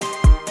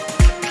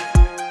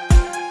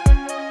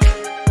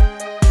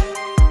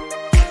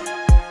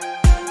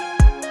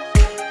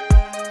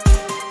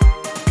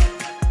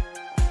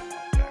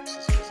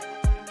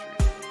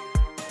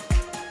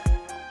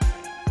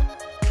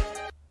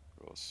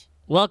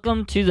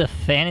Welcome to the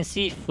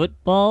Fantasy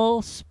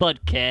Football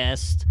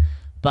Spudcast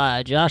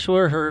by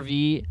Joshua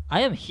Hervey.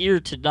 I am here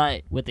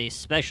tonight with a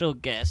special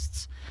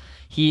guest.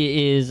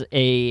 He is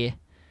a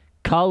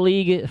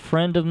colleague,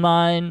 friend of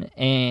mine,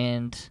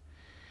 and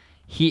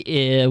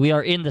we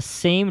are in the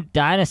same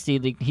dynasty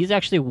league. He's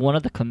actually one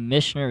of the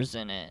commissioners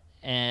in it.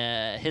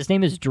 His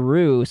name is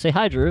Drew. Say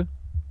hi, Drew.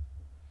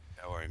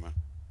 How are you, man?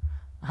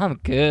 I'm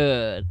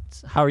good.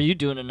 How are you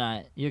doing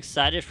tonight? You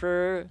excited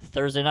for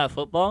Thursday Night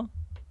Football?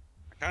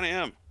 Kind of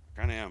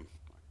am.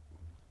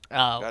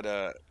 Oh, Got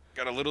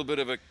a little bit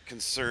of a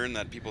concern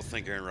that people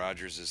think Aaron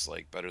Rodgers is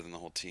like better than the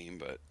whole team,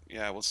 but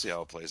yeah, we'll see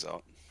how it plays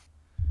out.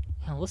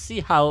 yeah, we'll see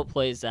how it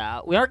plays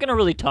out. We aren't going to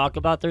really talk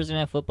about Thursday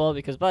Night Football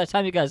because by the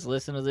time you guys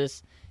listen to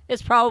this,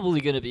 it's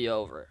probably going to be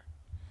over.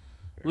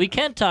 We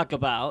can talk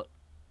about,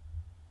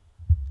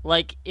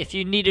 like, if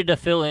you needed to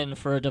fill in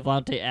for a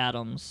Devontae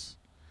Adams,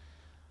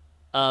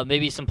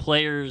 maybe some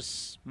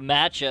players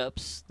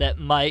matchups that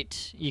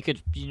you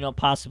could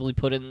possibly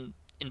put in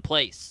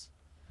place.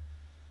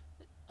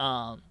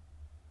 Some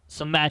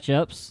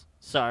matchups.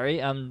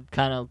 Sorry, I'm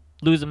kind of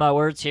losing my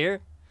words here.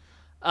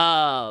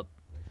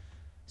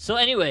 So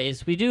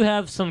anyways, we do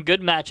have some good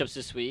matchups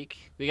this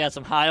week. We got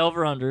some high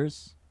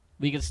over-unders.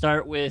 We can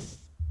start with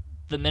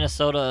the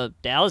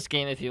Minnesota-Dallas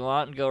game if you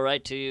want and go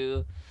right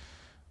to,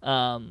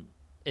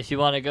 if you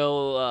want to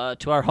go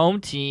to our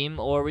home team,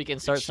 or we can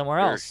start somewhere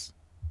else.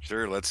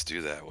 Sure, let's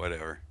do that.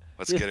 Whatever.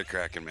 Let's get it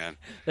cracking, man.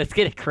 Let's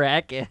get it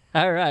cracking.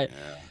 All right.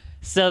 Yeah.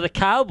 So the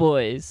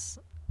Cowboys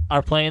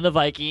are playing the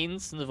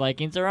Vikings, and the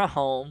Vikings are at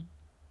home.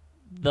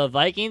 The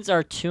Vikings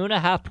are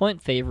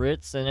 2.5-point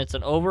favorites, and it's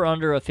an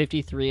over-under of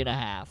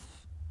 53.5.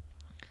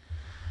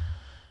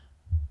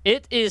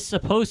 It is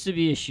supposed to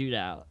be a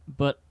shootout,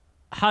 but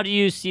how do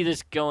you see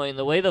this going?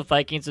 The way the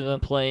Vikings have been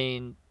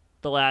playing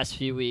the last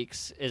few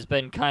weeks has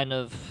been kind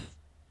of...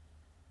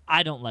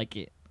 I don't like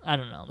it. I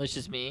don't know. That's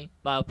just me,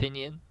 my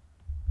opinion.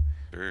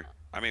 Sure.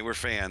 I mean, we're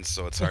fans,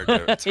 so it's hard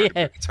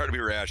to be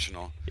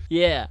rational.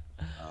 Yeah.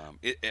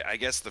 I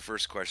guess the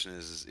first question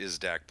is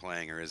Dak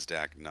playing or is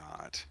Dak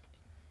not?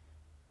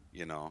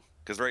 You know,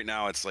 because right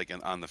now it's like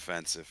on the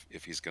fence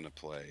if he's going to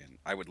play, and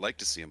I would like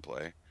to see him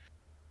play.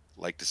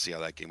 Like to see how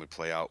that game would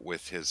play out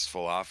with his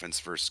full offense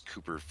versus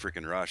Cooper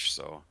freaking Rush.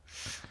 So,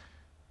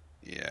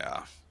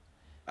 yeah,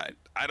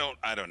 I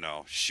don't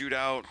know.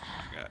 Shootout.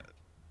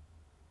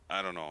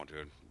 I don't know,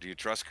 dude. Do you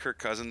trust Kirk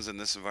Cousins in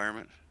this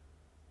environment?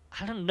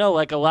 I don't know.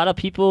 Like, a lot of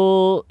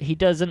people, he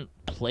doesn't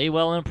play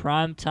well in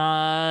prime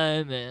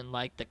time, and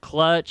like the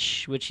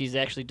clutch, which he's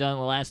actually done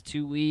the last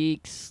 2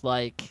 weeks.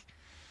 Like,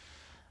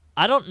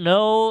 I don't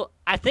know.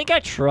 I think I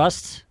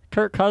trust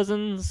Kirk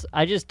Cousins.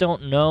 I just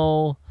don't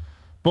know.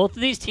 Both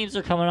of these teams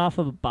are coming off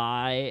of a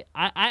bye.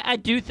 I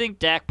do think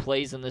Dak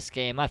plays in this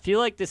game. I feel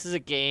like this is a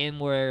game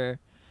where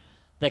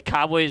the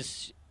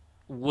Cowboys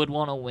would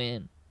want to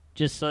win,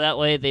 just so that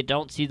way they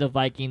don't see the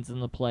Vikings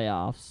in the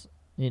playoffs,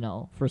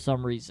 for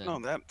some reason. No,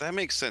 that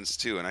makes sense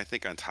too. And I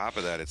think on top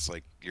of that, it's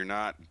like they're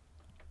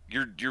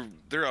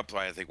up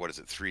by, I think, what is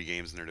it, 3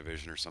 games in their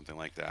division or something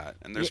like that.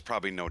 And there's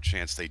probably no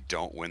chance they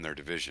don't win their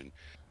division.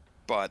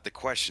 But the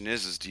question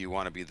is do you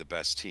want to be the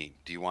best team?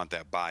 Do you want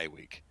that bye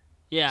week?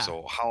 Yeah.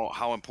 So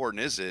how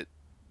important is it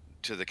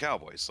to the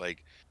Cowboys?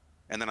 Like,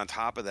 and then on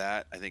top of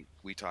that, I think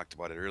we talked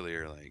about it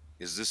earlier. Like,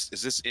 is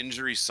this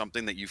injury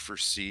something that you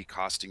foresee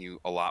costing you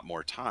a lot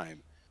more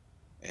time?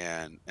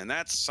 And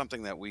that's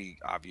something that we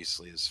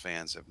obviously as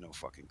fans have no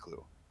fucking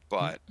clue.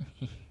 But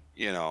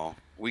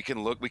we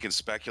can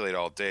speculate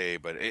all day.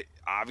 But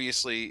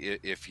obviously,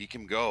 if he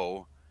can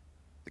go,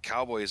 the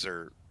Cowboys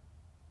are.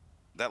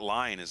 That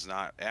line is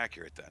not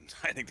accurate. Then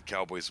I think the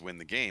Cowboys win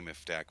the game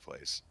if Dak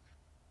plays.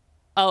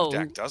 Oh, If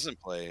Dak doesn't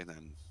play,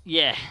 then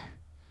yeah.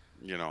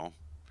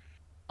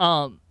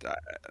 I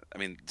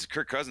mean,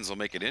 Kirk Cousins will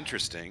make it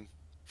interesting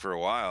for a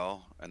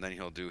while, and then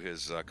he'll do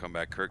his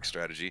comeback Kirk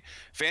strategy.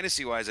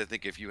 Fantasy-wise, I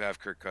think if you have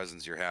Kirk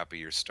Cousins, you're happy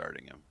you're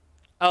starting him.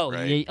 Oh,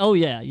 right? yeah. Oh,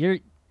 yeah.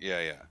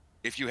 Yeah.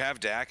 If you have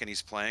Dak and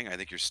he's playing, I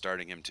think you're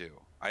starting him too.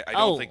 I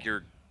don't think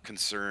you're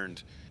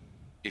concerned.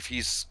 If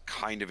he's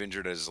kind of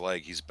injured at his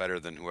leg, he's better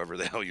than whoever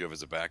the hell you have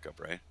as a backup,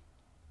 right?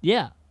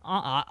 Yeah.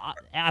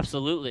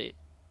 Absolutely.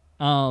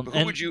 But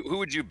who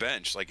would you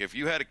bench? Like, if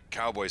you had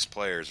Cowboys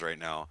players right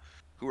now,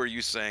 who are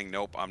you saying,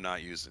 nope, I'm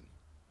not using?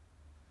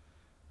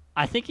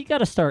 I think you got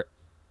to start.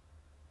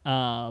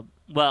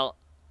 Well,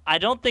 I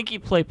don't think you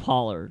play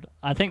Pollard.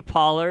 I think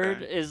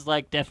Pollard is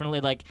like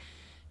definitely like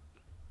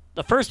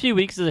the first few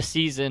weeks of the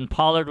season.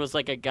 Pollard was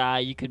like a guy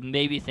you could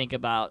maybe think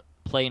about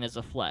playing as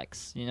a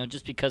flex,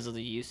 just because of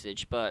the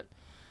usage. But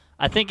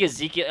I think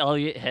Ezekiel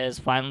Elliott has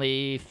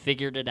finally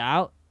figured it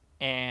out,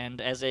 and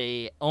as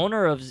a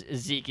owner of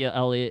Ezekiel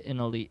Elliott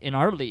in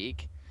our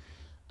league,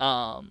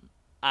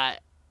 I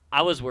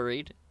was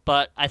worried,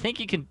 but I think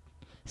you can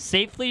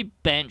safely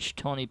bench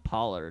Tony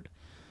Pollard.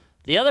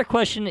 The other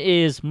question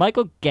is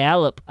Michael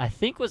Gallup, I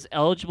think, was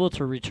eligible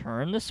to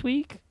return this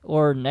week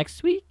or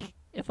next week,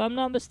 if I'm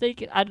not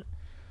mistaken.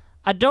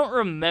 I don't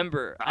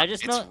remember. I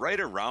just It's know. right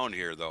around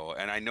here though,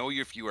 and I know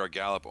if you are a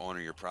Gallup owner,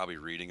 you're probably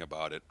reading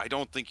about it. I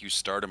don't think you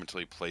start him until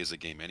he plays a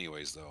game,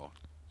 anyways, though.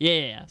 Yeah,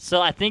 yeah, yeah.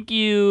 So I think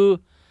you.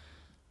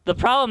 The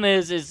problem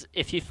is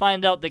if you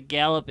find out that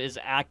Gallup is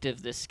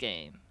active this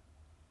game,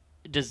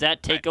 does that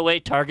I, take away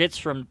targets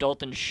from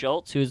Dalton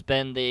Schultz, who's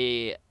been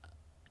the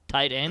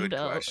tight end? Good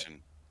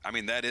question. I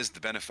mean, that is the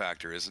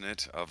benefactor, isn't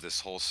it, of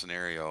this whole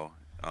scenario?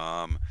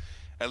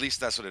 At least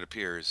that's what it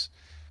appears.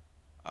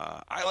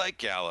 I like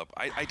Gallup.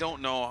 I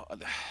don't know.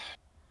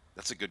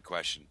 That's a good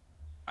question.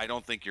 I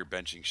don't think you're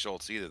benching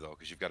Schultz either, though,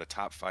 because you've got a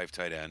top 5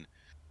 tight end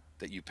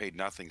that you paid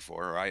nothing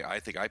for. I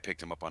think I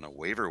picked him up on a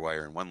waiver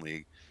wire in one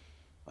league.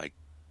 Like,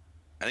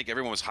 I think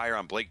everyone was higher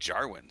on Blake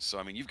Jarwin. So,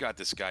 I mean, you've got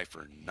this guy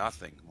for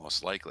nothing,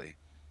 most likely,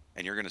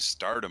 and you're going to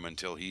start him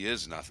until he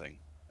is nothing.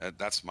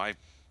 That's my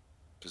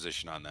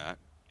position on that.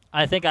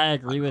 I think I I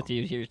agree don't with know.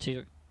 you here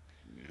too.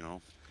 You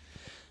know,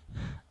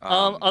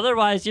 um,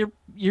 Otherwise,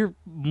 you're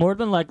more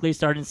than likely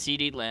starting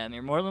C.D. Lamb.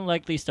 You're more than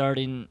likely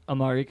starting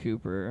Amari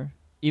Cooper,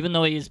 even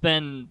though he's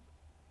been.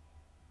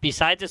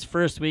 Besides his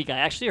first week, I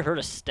actually heard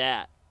a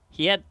stat.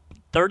 He had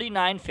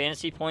 39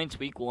 fantasy points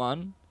week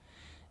 1,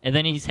 and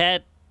then he's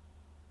had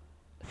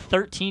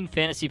 13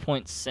 fantasy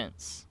points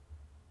since.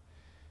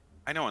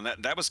 I know, and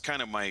that was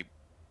kind of my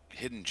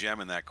hidden gem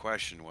in that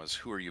question was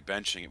who are you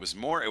benching? It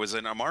was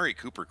an Amari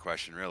Cooper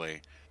question,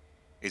 really.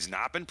 He's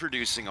not been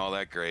producing all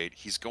that great.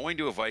 He's going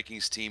to a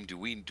Vikings team. Do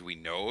we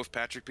know if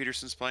Patrick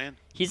Peterson's playing?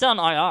 He's on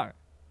IR.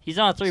 He's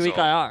on a 3-week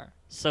So IR,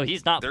 so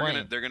he's not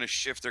playing. they're gonna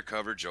shift their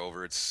coverage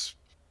over.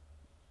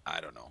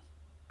 I don't know.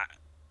 I,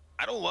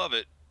 I don't love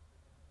it.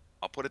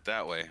 I'll put it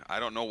that way. I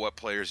don't know what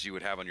players you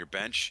would have on your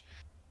bench.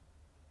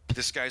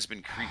 This guy's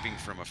been creeping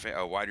from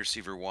a wide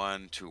receiver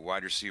 1 to a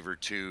wide receiver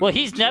 2. Well,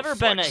 he's to never a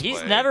been flex he's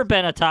play. never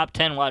been a top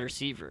 10 wide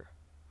receiver.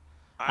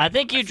 I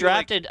think you feel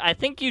like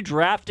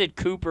drafted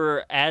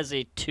Cooper as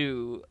a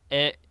 2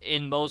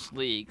 in most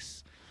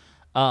leagues.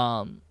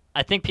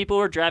 I think people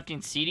were drafting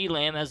CeeDee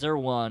Lamb as their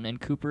 1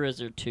 and Cooper as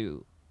their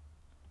 2.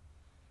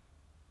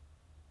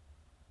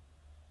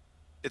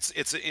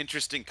 it's an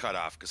interesting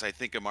cutoff because I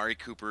think Amari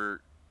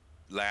Cooper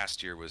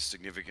last year was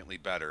significantly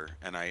better,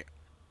 and I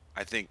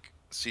think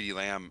CeeDee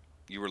Lamb,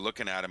 you were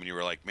looking at him and you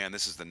were like, man,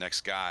 this is the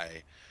next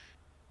guy.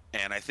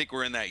 And I think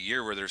we're in that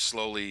year where they're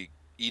slowly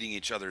eating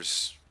each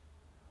other's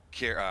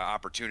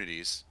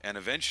opportunities, and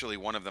eventually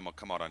one of them will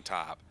come out on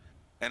top.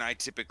 And I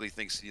typically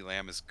think CeeDee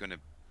Lamb is going to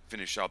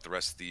finish out the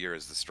rest of the year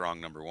as the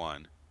strong number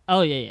 1.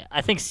 Oh yeah.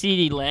 I think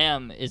CeeDee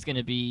Lamb is going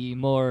to be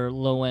more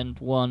low end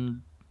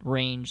 1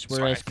 range, So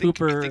whereas I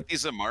Cooper. think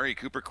these Amari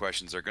Cooper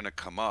questions are going to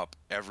come up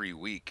every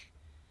week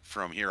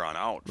from here on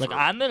out. Like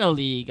I'm in a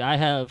league. I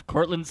have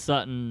Cortland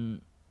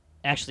Sutton.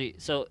 Actually,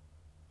 so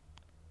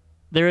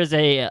there is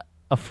a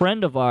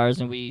friend of ours,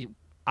 and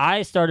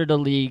I started a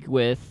league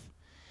with,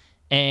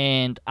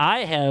 and I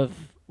have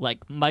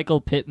like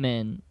Michael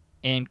Pittman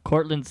and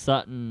Cortland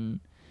Sutton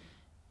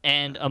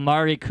and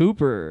Amari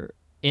Cooper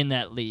in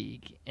that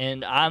league,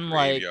 and I'm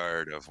like,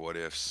 graveyard of what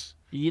ifs.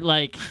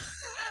 like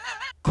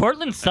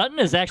Cortland Sutton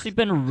has actually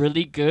been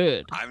really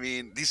good. I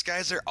mean, these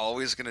guys are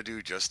always going to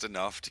do just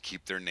enough to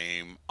keep their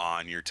name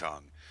on your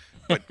tongue.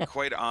 But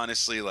quite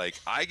honestly, like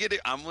I get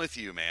it. I'm with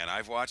you, man.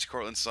 I've watched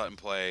Cortland Sutton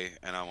play,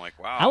 and I'm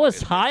like, wow. I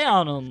was high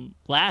on him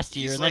last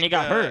year, he's and then he like,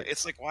 got hurt.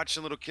 It's like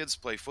watching little kids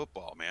play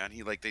football, man.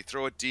 They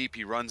throw it deep,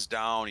 he runs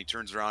down, he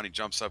turns around, he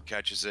jumps up,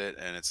 catches it,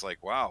 and it's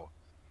like, wow,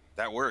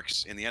 that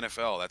works in the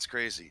NFL. That's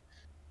crazy.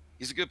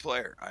 He's a good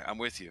player. I'm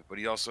with you, but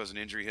he also has an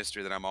injury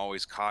history that I'm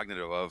always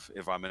cognitive of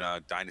if I'm in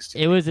a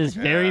dynasty. It was his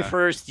very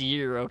first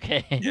year,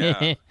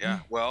 okay? Yeah.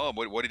 Well,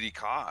 what did he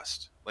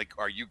cost? Like,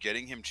 are you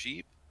getting him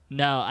cheap?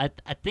 No, I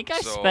think I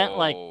spent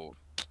like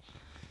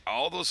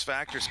all those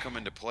factors come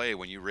into play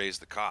when you raise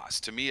the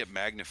cost. To me, it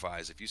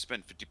magnifies. If you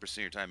spend 50% of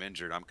your time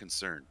injured, I'm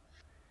concerned.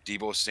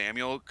 Debo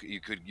Samuel, you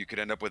could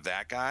end up with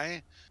that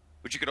guy,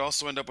 but you could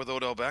also end up with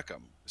Odell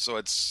Beckham. So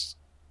it's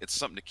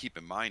something to keep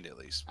in mind at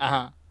least.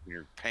 When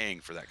you're paying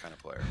for that kind of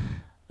player.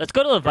 Let's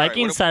go to the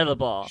Vikings side of the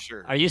ball.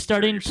 Sure. Are you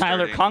starting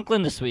Tyler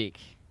Conklin this week?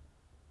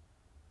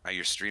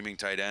 You're streaming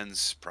tight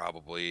ends,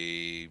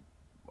 probably.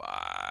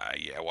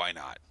 Yeah, why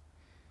not?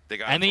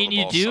 I mean,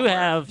 you do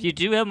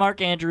have Mark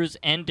Andrews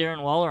and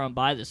Darren Waller on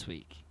bye this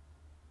week.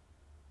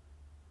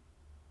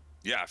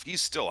 Yeah, if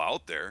he's still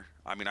out there,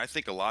 I mean, I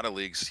think a lot of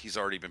leagues he's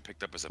already been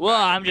picked up as a. Well,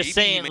 backup. I'm just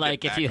saying,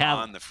 like, if you have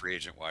on the free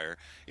agent wire,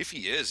 if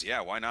he is, yeah,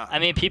 why not? I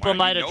mean, people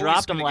might have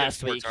dropped him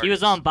last week. He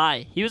was on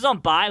bye. He was on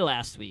bye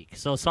last week,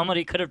 so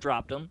somebody could have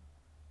dropped him.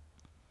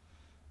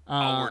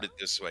 I'll word it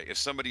this way: if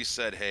somebody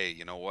said, "Hey,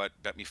 you know what?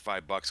 Bet me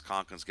 $5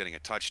 Conklin's getting a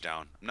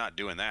touchdown," I'm not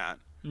doing that.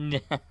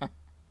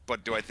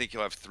 But do I think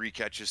he'll have 3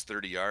 catches,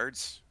 30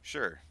 yards?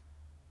 Sure.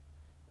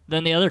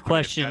 Then the other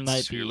question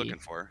might who you're be, looking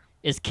for.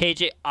 Is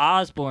KJ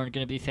Osborne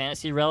going to be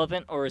fantasy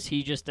relevant, or is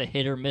he just a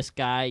hit or miss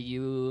guy?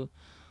 You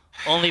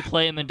only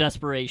play him in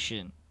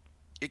desperation.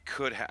 It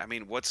could I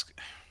mean, what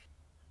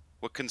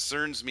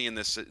concerns me in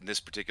this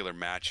particular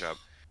matchup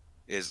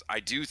is I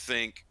do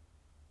think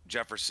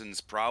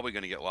Jefferson's probably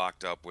going to get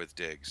locked up with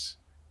Diggs.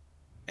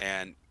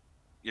 And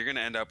you're going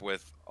to end up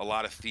with a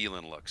lot of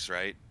Thielen looks,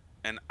 right?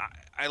 And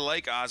I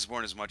like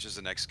Osborne as much as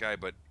the next guy,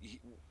 but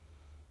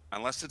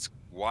unless it's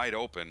wide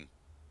open,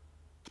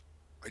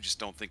 I just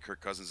don't think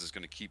Kirk Cousins is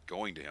going to keep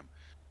going to him.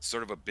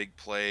 Sort of a big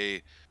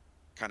play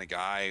kind of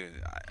guy.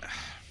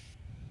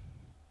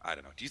 I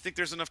don't know. Do you think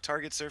there's enough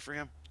targets there for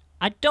him?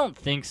 I don't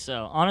think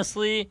so.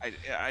 Honestly,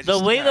 I the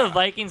just, way the yeah.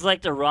 Vikings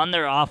like to run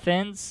their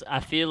offense, I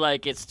feel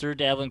like it's through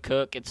Dalvin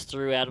Cook, it's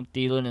through Adam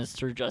Thielen, and it's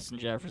through Justin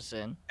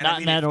Jefferson. And Not I in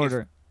mean, that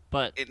order,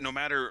 but no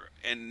matter,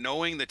 and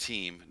knowing the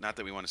team, not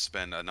that we want to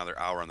spend another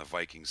hour on the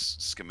Vikings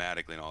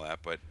schematically and all that,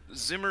 but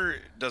Zimmer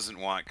doesn't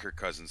want Kirk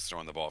Cousins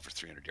throwing the ball for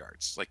 300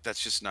 yards. Like,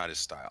 that's just not his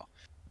style.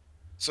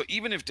 So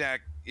even if Dak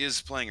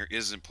is playing or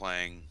isn't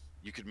playing,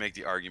 you could make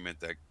the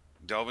argument that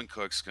Dalvin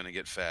Cook's going to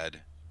get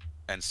fed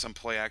and some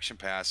play action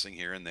passing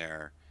here and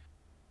there.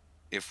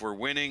 If we're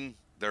winning,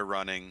 they're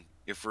running.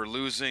 If we're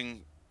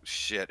losing,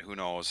 shit, who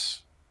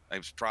knows?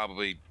 I'd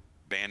probably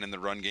abandon the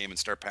run game and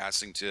start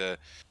passing to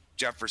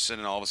Jefferson,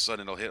 and all of a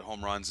sudden it'll hit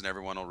home runs and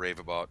everyone will rave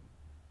about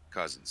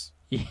Cousins.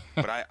 yeah.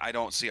 But I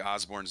don't see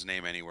Osborne's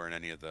name anywhere in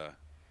any of the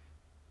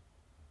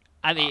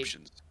I mean,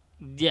 options.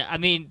 yeah, I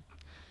mean,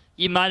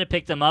 you might have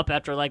picked him up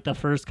after like the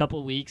first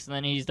couple weeks, and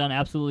then he's done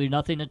absolutely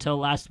nothing until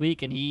last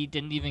week, and he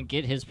didn't even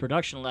get his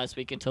production last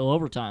week until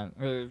overtime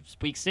or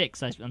week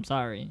 6. I'm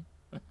sorry.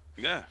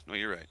 Yeah, no,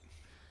 you're right.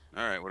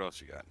 All right, what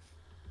else you got?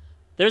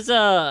 There's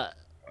Fuck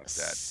that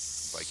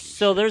Viking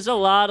so shit. there's a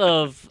lot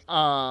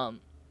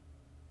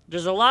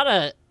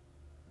of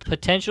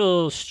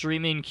potential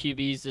streaming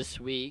QBs this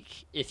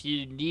week. If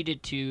you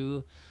needed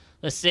to,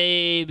 let's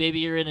say maybe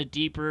you're in a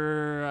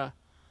deeper,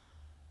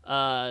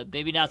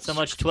 maybe not so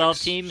much 12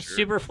 Superflex, team sure.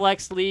 super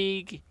flex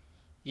league,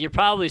 you're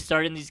probably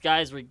starting these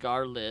guys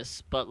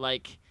regardless. But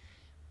like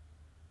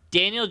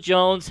Daniel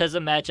Jones has a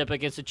matchup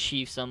against the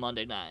Chiefs on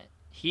Monday night.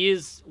 He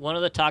is one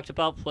of the talked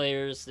about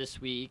players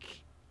this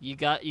week. You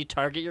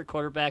target your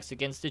quarterbacks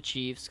against the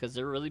Chiefs because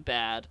they're really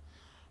bad.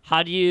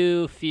 How do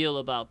you feel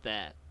about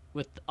that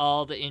with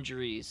all the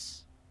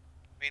injuries?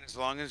 I mean, as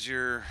long as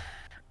you're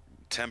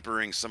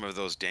tempering some of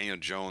those Daniel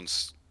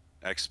Jones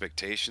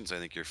expectations, I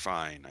think you're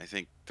fine. I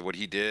think what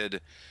he did,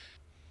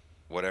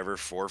 whatever,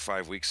 4 or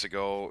 5 weeks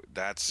ago,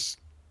 that's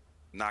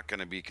not going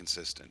to be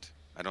consistent.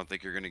 I don't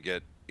think you're going to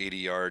get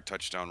 80-yard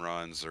touchdown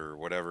runs or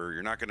whatever.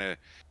 You're not going to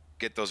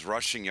get those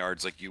rushing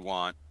yards like you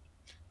want.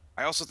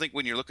 I also think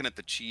when you're looking at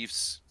the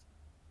Chiefs,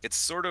 it's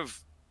sort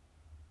of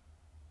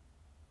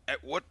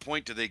at what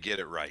point do they get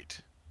it right?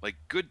 Like,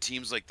 good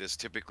teams like this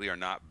typically are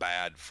not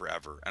bad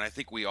forever. And I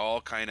think we all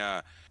kind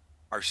of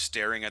are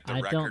staring at the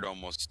I record don't.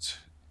 almost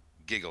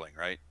giggling,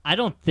 right? I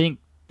don't think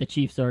the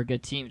Chiefs are a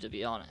good team, to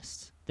be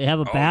honest. They have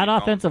a Oh, bad you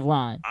don't. offensive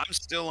line. I'm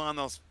still on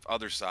the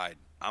other side.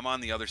 I'm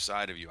on the other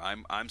side of you.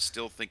 I'm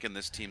still thinking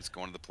this team's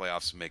going to the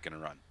playoffs and making a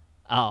run.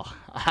 Oh,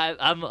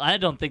 I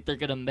don't think they're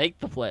gonna make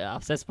the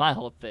playoffs. That's my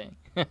whole thing.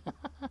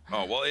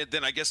 Oh, well,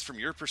 then I guess from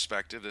your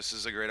perspective, this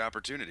is a great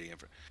opportunity.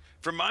 And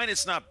from mine,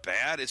 it's not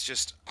bad. It's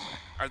just,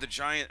 are the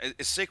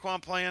is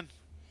Saquon playing?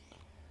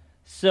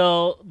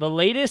 So the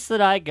latest that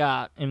I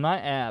got in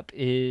my app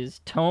is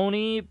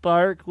Tony,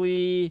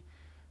 Barkley,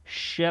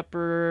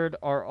 Shepard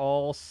are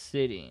all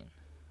sitting.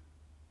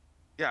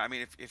 Yeah, I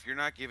mean, if you're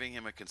not giving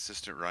him a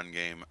consistent run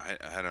game,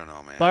 I don't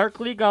know, man.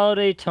 Barkley,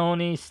 Galladay,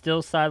 Tony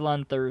still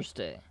sidelined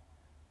Thursday.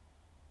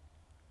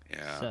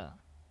 Yeah. So.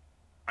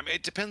 I mean,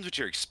 it depends what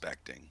you're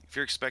expecting. If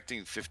you're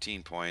expecting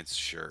 15 points,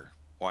 sure.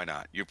 Why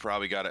not? You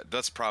probably got it.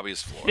 That's probably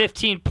his floor.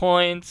 15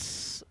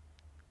 points.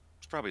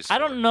 It's probably his floor. I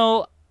don't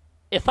know.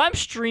 If I'm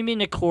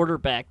streaming a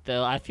quarterback,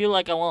 though, I feel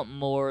like I want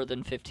more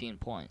than 15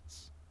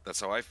 points. That's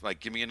how I like.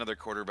 Give me another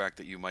quarterback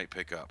that you might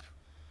pick up.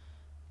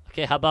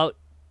 Okay, how about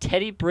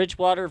Teddy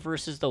Bridgewater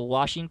versus the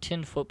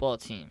Washington football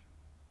team?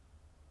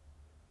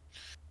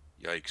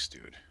 Yikes,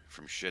 dude.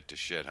 From shit to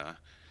shit, huh?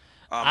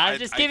 I'm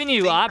just giving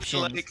you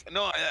options.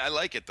 No, I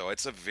like it, though.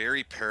 It's a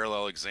very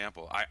parallel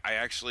example. I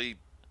actually,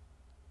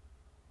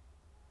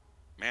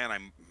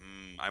 man,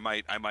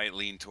 I might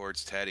lean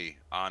towards Teddy,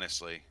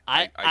 honestly.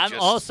 I'm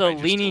also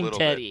leaning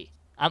Teddy.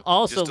 I'm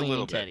also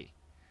leaning Teddy.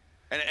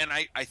 And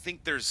I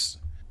think there's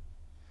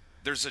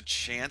a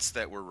chance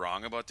that we're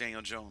wrong about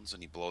Daniel Jones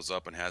and he blows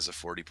up and has a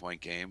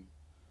 40-point game.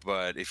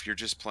 But if you're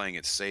just playing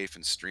it safe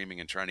and streaming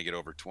and trying to get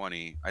over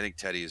 20, I think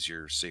Teddy is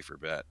your safer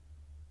bet.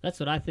 That's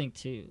what I think,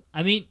 too.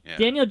 I mean, Yeah.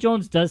 Daniel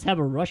Jones does have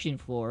a rushing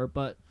floor,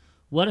 but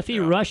what if he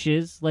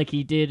rushes like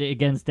he did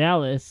against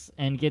Dallas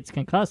and gets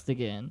concussed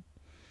again,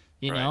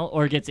 you know,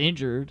 or gets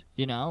injured,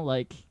 you know,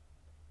 like.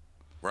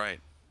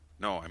 Right.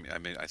 No, I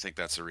mean, I think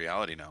that's a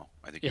reality now.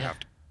 I think you have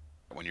to,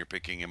 when you're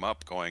picking him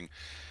up, going,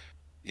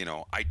 you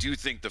know, I do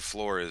think the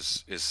floor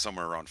is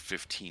somewhere around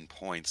 15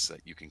 points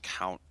that you can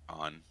count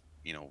on.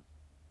 You know,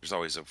 there's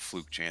always a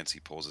fluke chance he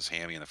pulls his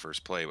hammy in the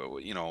first play,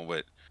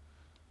 but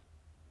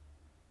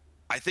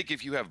I think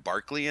if you have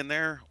Barkley in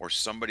there or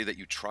somebody that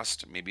you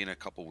trust, maybe in a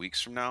couple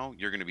weeks from now,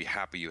 you're going to be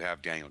happy you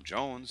have Daniel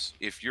Jones.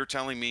 If you're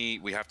telling me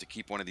we have to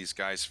keep one of these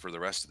guys for the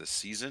rest of the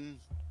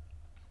season,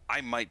 I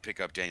might pick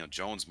up Daniel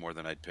Jones more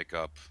than I'd pick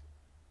up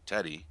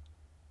Teddy.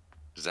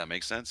 Does that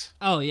make sense?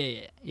 Oh yeah. I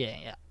If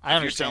you're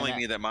understand telling that.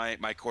 me that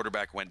my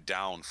quarterback went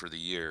down for the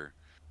year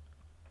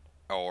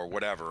or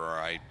whatever, or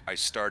I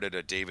started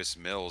a Davis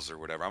Mills or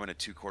whatever, I'm in a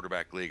 2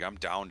 quarterback league. I'm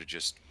down to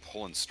just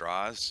pulling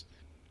straws.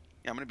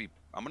 Yeah,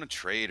 I'm gonna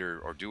trade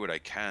or do what I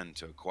can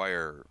to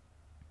acquire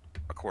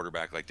a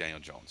quarterback like Daniel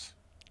Jones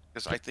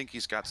because I think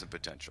he's got some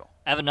potential.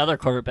 I have another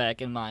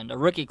quarterback in mind, a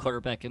rookie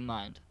quarterback in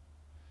mind.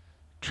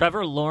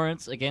 Trevor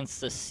Lawrence against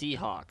the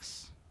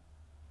Seahawks.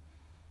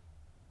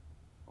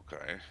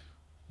 Okay,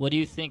 What do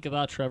you think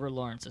about Trevor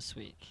Lawrence this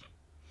week?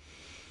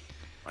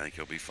 I think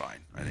he'll be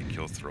fine. I think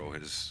he'll throw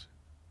his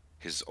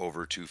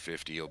over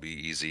 250. He'll be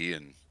easy,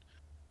 and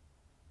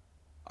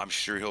I'm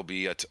sure he'll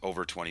be at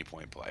over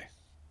 20-point play.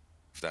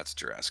 If that's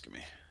what you're asking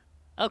me.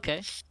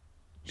 Okay.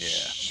 Yeah.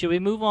 Should we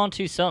move on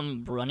to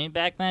some running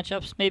back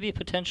matchups, maybe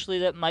potentially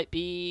that might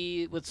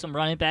be with some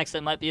running backs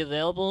that might be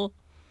available?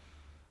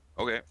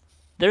 Okay.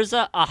 There's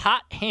a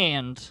hot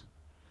hand,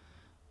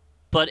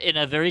 but in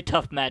a very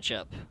tough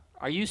matchup.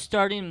 Are you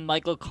starting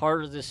Michael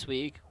Carter this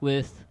week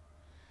with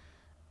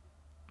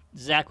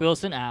Zach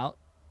Wilson out,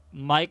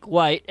 Mike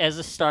White as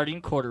a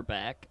starting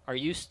quarterback? Are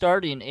you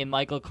starting a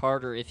Michael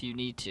Carter if you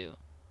need to?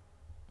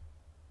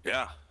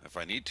 Yeah, if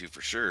I need to,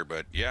 for sure.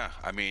 But yeah,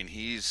 I mean,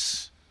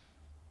 he's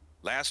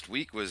last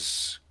week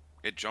was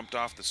it jumped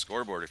off the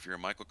scoreboard if you're a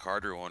Michael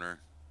Carter owner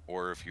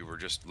or if you were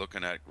just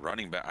looking at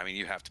running back. I mean,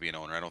 you have to be an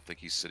owner. I don't think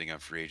he's sitting on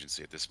free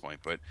agency at this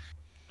point, but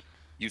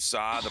you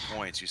saw the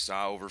points. You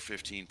saw over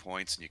 15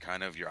 points, and you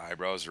kind of your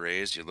eyebrows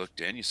raised. You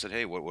looked in. You said,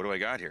 "Hey, what do I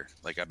got here?"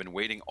 Like I've been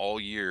waiting all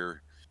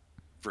year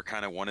for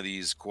kind of one of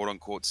these quote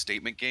unquote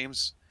statement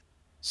games.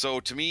 So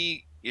to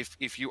me,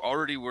 if you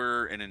already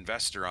were an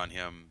investor on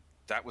him,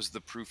 that was the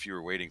proof you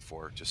were waiting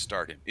for to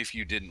start him. If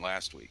you didn't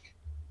last week.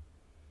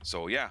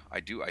 So yeah,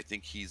 I do. I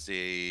think he's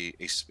a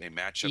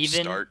matchup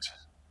Even start.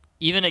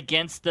 even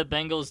against the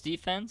Bengals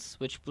defense,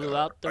 which blew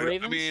out the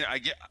Ravens? I mean,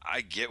 I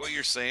get what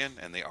you're saying,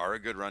 and they are a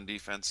good run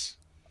defense.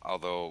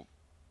 Although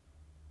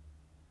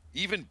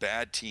even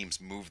bad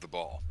teams move the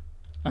ball.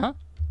 Uh-huh.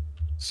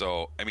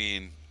 So I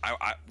mean,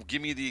 I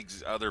give me the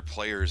other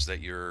players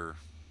that you're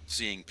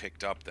seeing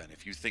picked up. Then,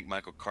 if you think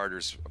Michael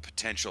Carter's a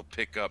potential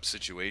pickup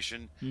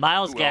situation,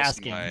 Miles who else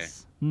am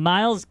Gaskins.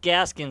 Miles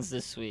Gaskins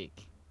this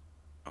week.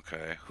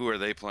 Okay, who are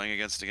they playing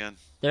against again?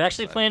 They're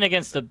actually playing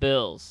against the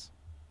Bills.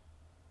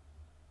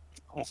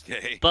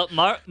 Okay. But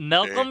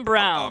Malcolm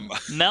Brown,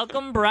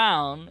 Malcolm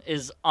Brown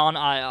is on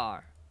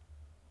IR.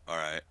 All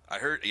right. I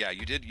heard. Yeah,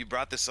 you did. You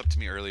brought this up to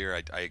me earlier.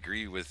 I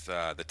agree with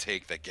the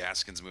take that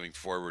Gaskins moving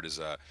forward is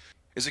a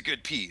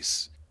good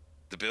piece.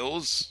 The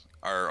Bills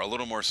are a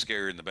little more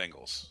scary than the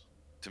Bengals,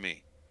 to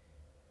me.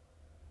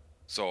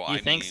 So You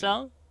think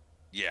so?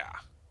 Yeah,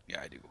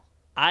 I do.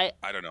 I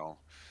don't know.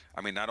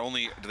 I mean, not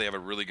only do they have a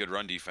really good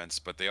run defense,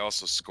 but they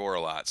also score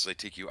a lot, so they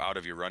take you out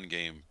of your run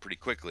game pretty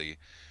quickly.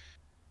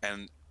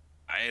 And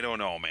I don't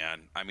know,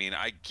 man. I mean,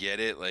 I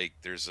get it. Like,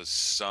 there's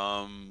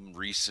some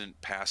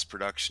recent pass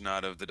production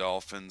out of the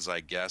Dolphins, I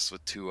guess,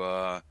 with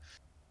Tua.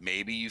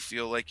 Maybe you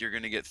feel like you're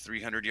going to get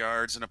 300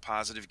 yards in a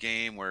positive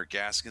game where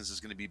Gaskins is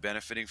going to be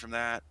benefiting from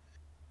that.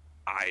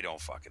 I don't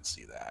fucking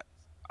see that.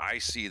 I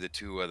see the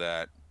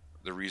Tua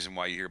the reason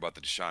why you hear about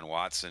the Deshaun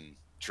Watson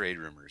trade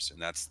rumors,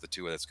 and that's the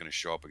Tua that's going to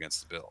show up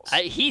against the Bills.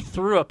 He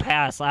threw a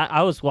pass.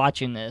 I was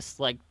watching this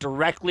like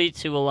directly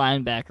to a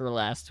linebacker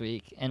last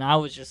week, and I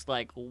was just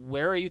like,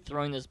 "Where are you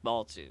throwing this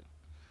ball to?"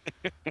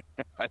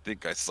 I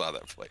think I saw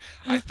that play.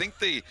 I think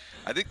they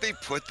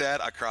put that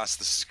across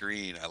the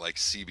screen at like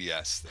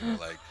CBS. They were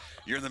like,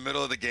 "You're in the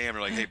middle of the game."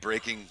 They're like, "Hey,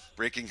 breaking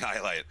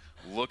highlight.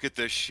 Look at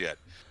this shit."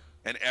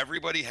 And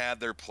everybody had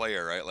their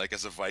player, right? Like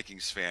as a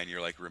Vikings fan, you're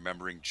like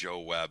remembering Joe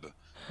Webb.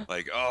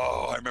 Like,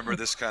 oh, I remember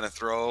this kind of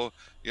throw.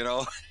 You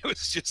know, it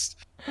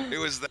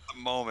was that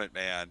moment,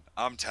 man.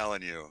 I'm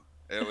telling you,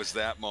 it was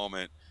that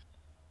moment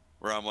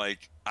where I'm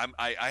like,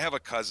 I have a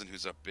cousin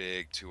who's a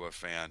big Tua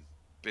fan,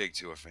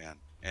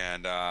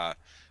 and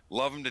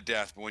love him to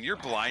death. But when you're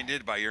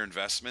blinded by your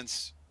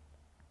investments,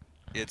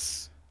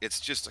 it's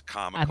just a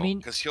comical. I mean,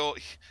 because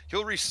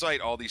he'll recite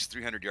all these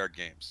 300-yard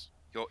games.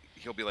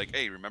 He'll be like,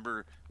 hey,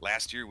 remember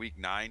last year, week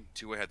 9,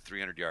 Tua had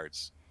 300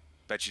 yards.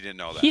 Bet you didn't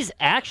know that. He's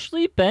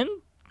actually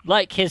been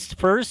like his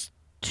first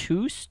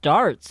 2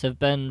 starts have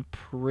been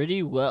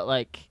pretty well.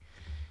 Like,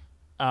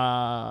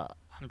 I'm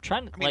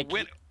trying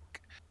to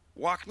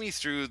walk me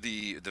through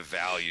the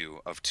value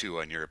of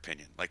Tua in your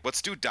opinion. Like,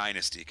 let's do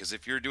dynasty, because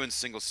if you're doing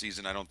single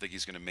season, I don't think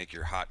he's going to make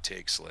your hot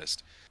takes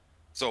list.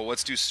 So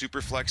let's do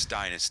Superflex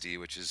Dynasty,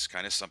 which is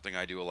kind of something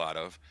I do a lot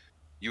of.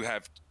 You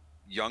have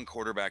young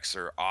quarterbacks that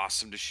are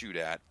awesome to shoot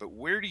at, but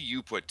where do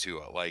you put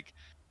Tua? Like,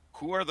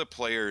 who are the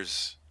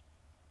players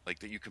like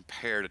that you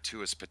compare to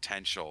Tua's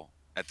potential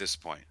at this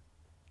point?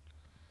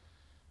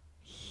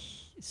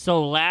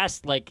 So I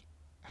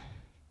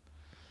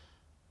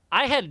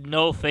had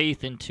no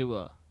faith in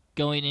Tua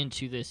going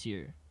into this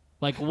year.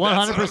 Like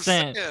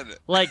 100%.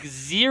 Like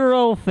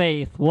zero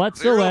faith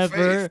whatsoever.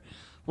 Zero faith.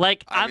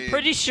 Like I'm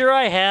pretty sure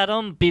I had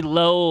him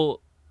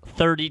below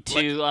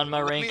 32 on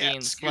my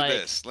rankings.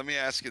 Let me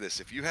ask you this.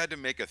 If you had to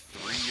make a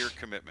 3-year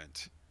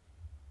commitment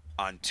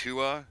on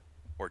Tua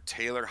or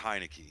Taylor,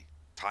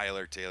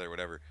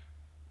 whatever.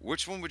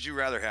 Which one would you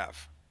rather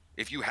have?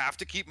 If you have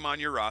to keep him on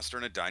your roster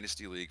in a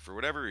dynasty league for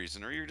whatever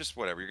reason, or you're just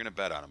whatever, you're going to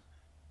bet on him.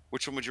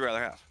 Which one would you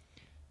rather have?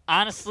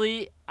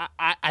 Honestly,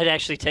 I'd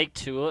actually take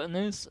Tua in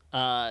this,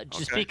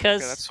 just Okay,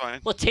 because. that's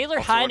fine. Well, I'll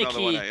throw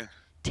another one at you.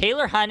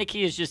 Taylor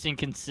Heineke is just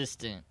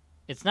inconsistent.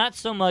 It's not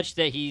so much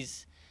that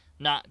he's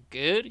not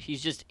good;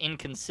 he's just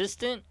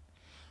inconsistent.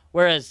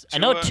 Whereas I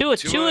know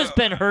Tua's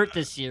been hurt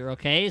this year.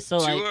 Okay, so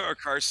like Tua or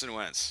Carson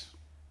Wentz?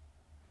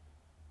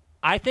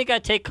 I think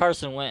I'd take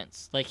Carson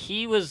Wentz. Like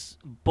he was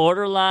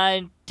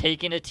borderline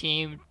taking a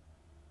team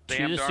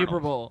to the Super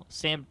Bowl.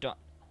 Sam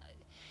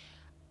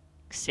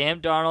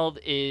Darnold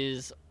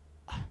is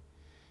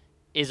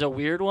a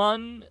weird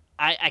one.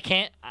 I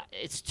can't.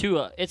 It's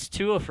Tua. It's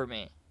Tua for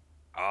me.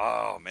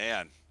 Oh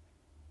man,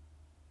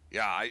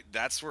 yeah.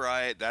 That's where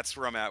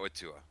I'm at with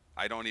Tua.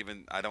 I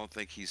don't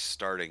think he's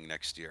starting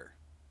next year.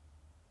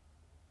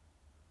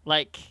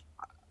 Like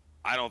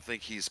I don't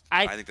think he's.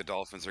 I I think the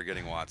Dolphins are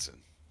getting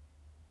Watson.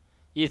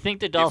 You think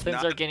the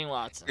Dolphins are getting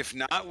Watson? If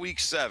not week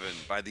 7,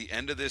 by the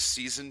end of this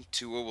season,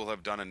 Tua will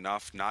have done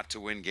enough not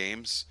to win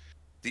games.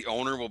 The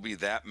owner will be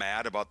that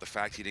mad about the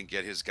fact he didn't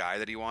get his guy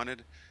that he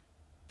wanted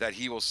that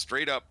he will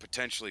straight up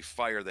potentially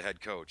fire the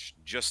head coach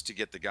just to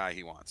get the guy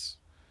he wants.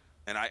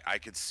 And I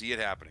could see it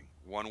happening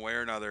one way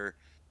or another.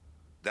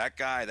 That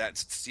guy, that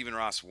Stephen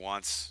Ross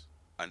wants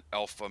an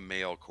alpha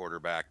male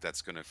quarterback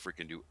that's going to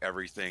freaking do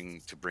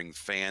everything to bring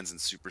fans and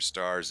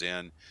superstars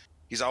in.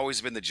 He's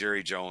always been the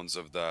Jerry Jones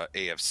of the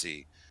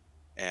AFC.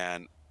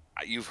 And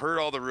you've heard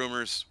all the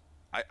rumors.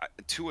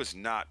 Tua's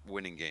not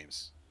winning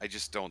games. I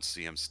just don't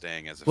see him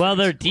staying as a. Well,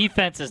 their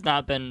defense has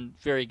not been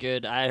very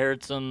good. I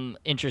heard some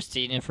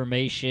interesting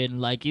information.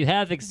 Like you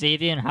have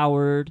Xavier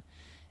Howard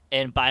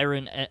and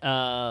Byron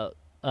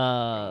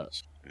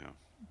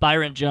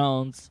Byron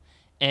Jones,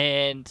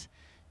 and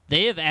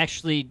they have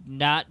actually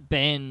not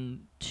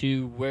been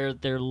to where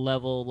their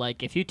level.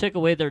 Like if you took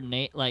away their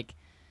name, like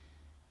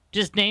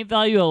just name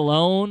value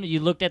alone,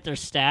 you looked at their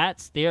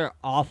stats, they are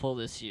awful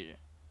this year.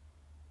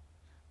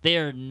 They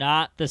are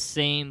not the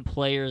same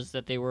players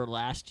that they were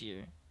last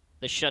year.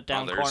 The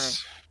shutdown corner.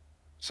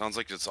 Sounds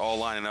like it's all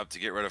lining up to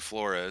get rid of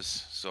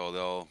Flores, so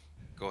they'll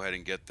go ahead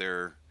and get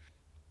their.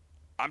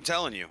 I'm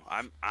telling you,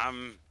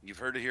 You've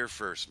heard it here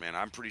first, man.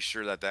 I'm pretty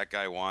sure that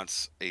guy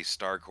wants a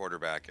star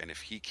quarterback, and if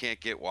he can't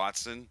get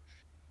Watson,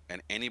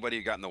 and anybody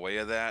who got in the way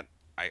of that,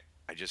 I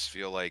just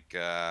feel like.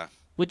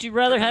 Would you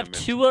rather have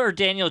Tua or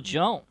Daniel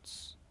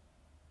Jones?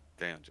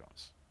 Daniel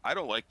Jones. I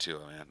don't like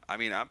Tua, man. I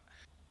mean,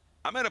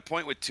 I'm at a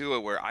point with Tua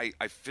where I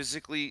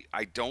physically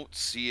I don't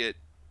see it.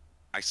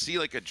 I see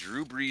like a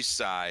Drew Brees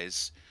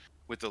size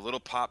with the little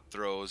pop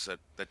throws that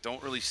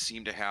don't really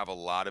seem to have a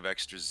lot of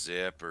extra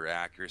zip or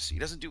accuracy. He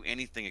doesn't do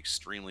anything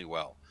extremely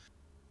well.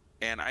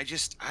 And I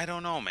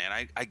don't know,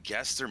 man. I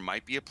guess there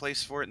might be a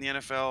place for it in the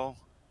NFL.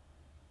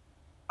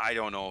 I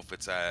don't know if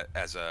it's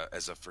as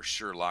a for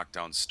sure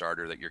lockdown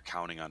starter that you're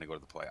counting on to go to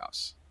the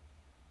playoffs.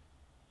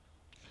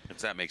 If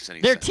that makes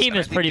any sense. Their team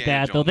is pretty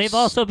bad, though. They've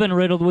also been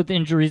riddled with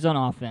injuries on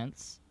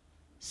offense.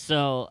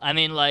 So, I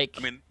mean, like...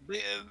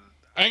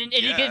 And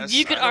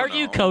you could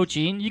argue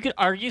coaching. You could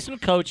argue some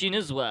coaching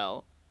as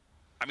well.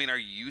 I mean, are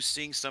you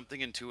seeing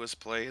something in Tua's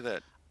play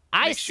that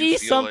I see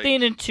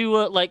something in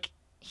Tua, like,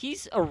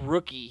 he's a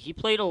rookie. He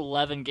played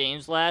 11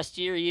 games last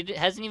year. He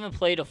hasn't even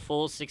played a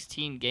full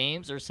 16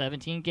 games or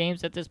 17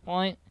 games at this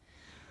point.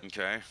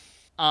 Okay.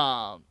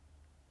 And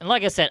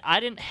like I said,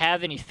 I didn't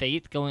have any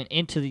faith going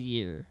into the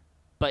year.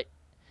 But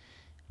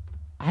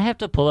I have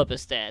to pull up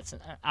his stats.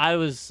 I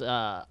was...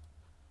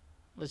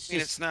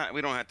 it's not.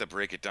 We don't have to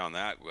break it down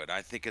that good.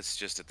 I think it's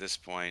just at this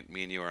point,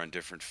 me and you are on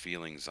different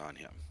feelings on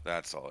him.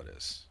 That's all it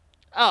is.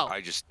 Oh. I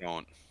just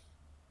don't.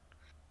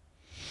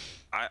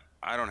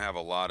 I don't have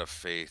a lot of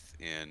faith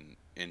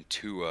in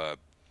Tua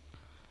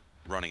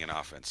running an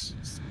offense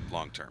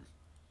long term.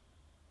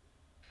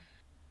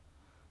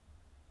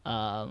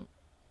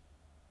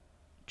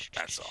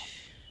 That's all.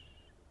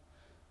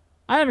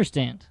 I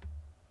understand.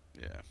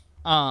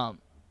 Yeah.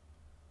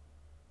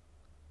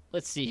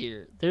 Let's see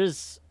here.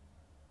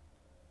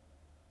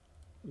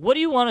 What do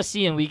you want to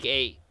see in week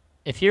 8?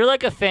 If you're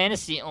like a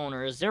fantasy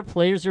owner, is there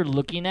players you're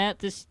looking at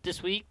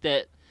this week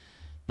that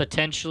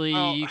potentially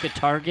you could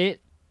target?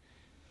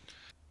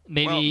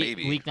 Maybe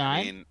week 9?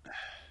 I mean,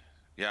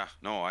 yeah,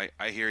 no,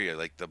 I hear you.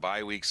 Like the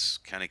bye weeks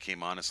kind of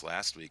came on us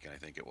last week, and I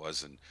think it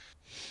was, and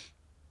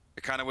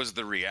it kind of was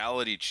the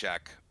reality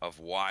check of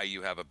why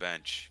you have a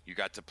bench. You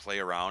got to play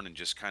around and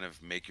just kind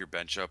of make your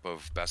bench up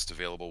of best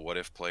available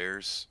what-if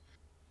players.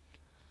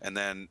 And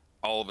then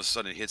all of a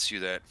sudden it hits you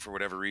that for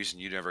whatever reason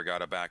you never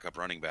got a backup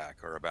running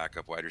back or a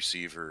backup wide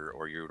receiver,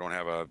 or you don't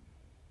have a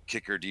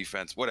kicker,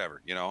 defense,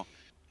 whatever,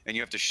 and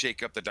you have to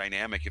shake up the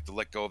dynamic. You have to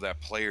let go of that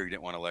player you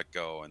didn't want to let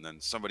go, and then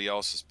somebody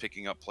else is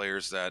picking up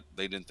players that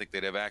they didn't think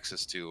they'd have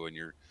access to, and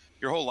your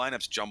whole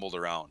lineup's jumbled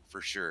around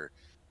for sure.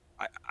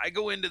 I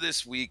go into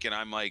this week and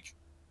I'm like,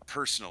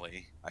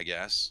 personally, I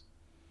guess,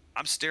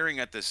 I'm staring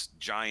at this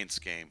Giants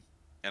game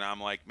and I'm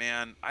like,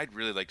 man, I'd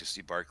really like to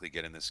see Barkley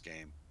get in this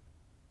game.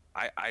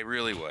 I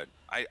really would.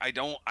 I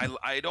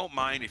don't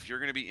mind if you're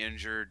going to be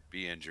injured,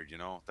 be injured. You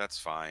know, that's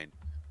fine.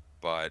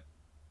 But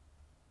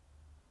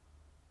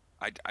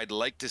I'd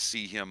like to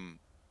see him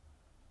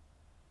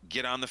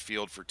get on the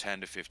field for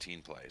 10 to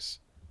 15 plays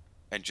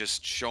and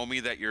just show me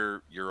that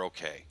you're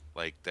okay.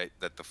 Like that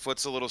the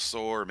foot's a little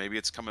sore, maybe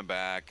it's coming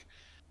back.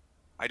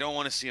 I don't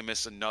want to see him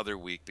miss another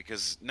week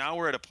because now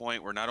we're at a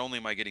point where not only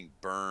am I getting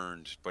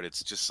burned, but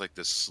it's just like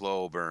this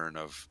slow burn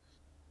of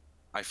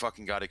I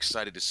fucking got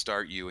excited to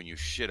start you and you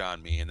shit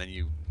on me and then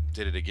you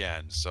did it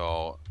again.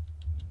 So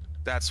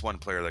that's one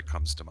player that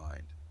comes to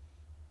mind.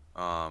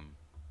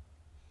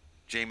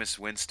 Jameis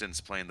Winston's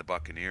playing the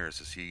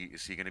Buccaneers. Is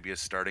he going to be a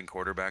starting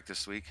quarterback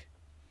this week?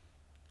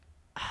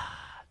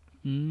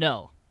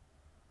 No.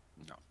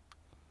 No.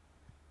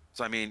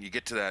 So I mean, you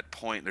get to that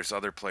point. There's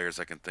other players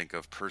I can think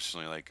of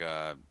personally, like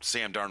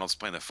Sam Darnold's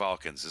playing the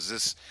Falcons.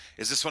 Is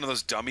this one of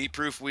those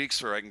dummy-proof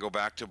weeks where I can go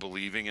back to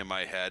believing in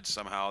my head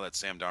somehow that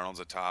Sam Darnold's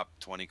a top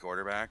 20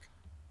 quarterback?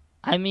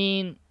 I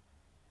mean,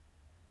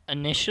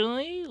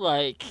 initially,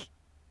 like,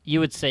 you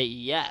would say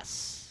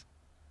yes,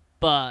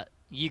 but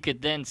you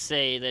could then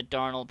say that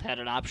Darnold had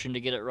an option to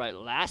get it right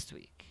last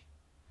week,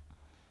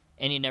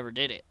 and he never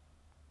did it.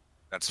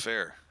 That's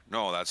fair.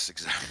 No, that's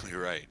exactly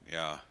right.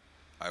 Yeah.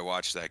 I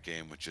watched that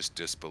game with just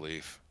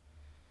disbelief.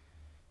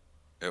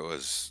 It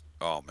was,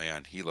 oh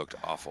man, he looked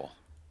awful.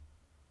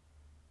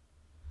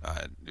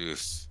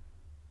 Is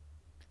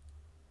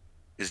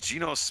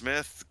Geno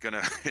Smith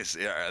gonna? Is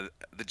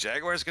the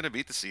Jaguars gonna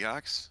beat the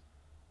Seahawks?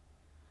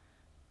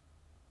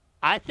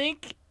 I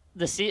think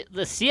the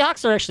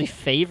Seahawks are actually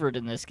favored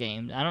in this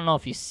game. I don't know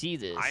if you see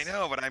this. I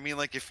know, but I mean,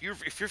 like, if you're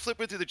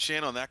flipping through the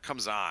channel and that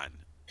comes on,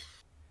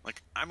 like,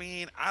 I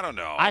mean, I don't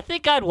know. I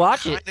think I'd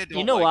watch it.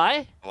 You know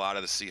why? A lot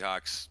of the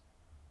Seahawks.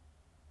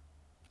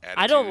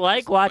 I don't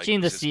like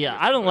watching the Seahawks.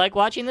 I don't like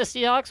watching the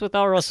Seahawks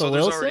without Russell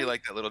Wilson. So there's already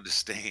like that little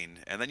disdain,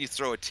 and then you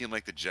throw a team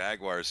like the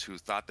Jaguars, who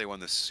thought they won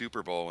the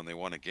Super Bowl when they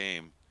won a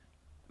game,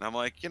 and I'm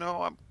like,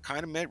 I'm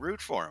kind of mid root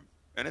for them,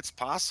 and it's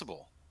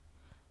possible.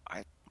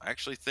 I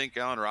actually think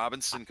Allen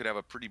Robinson could have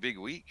a pretty big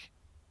week.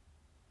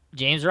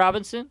 James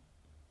Robinson?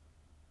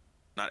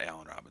 Not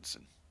Allen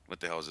Robinson. What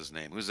the hell is his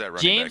name? Who's that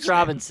running James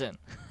Robinson.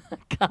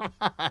 Come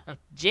on.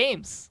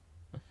 James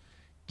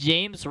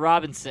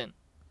Robinson.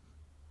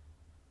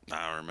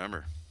 I don't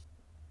remember.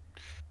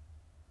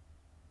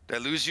 Did I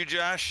lose you,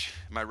 Josh?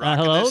 Am I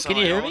rocking hello? this? Can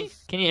you hear me?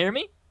 Can you hear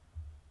me?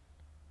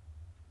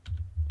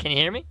 Can you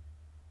hear me?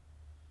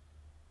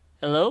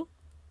 Hello?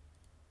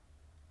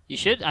 You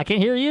should. I can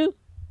hear you.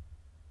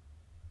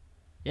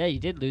 Yeah, you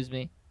did lose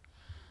me.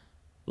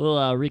 We'll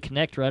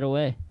reconnect right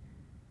away.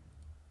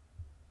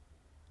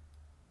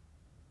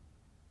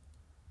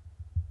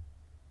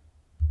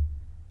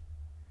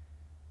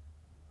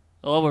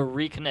 Oh, we're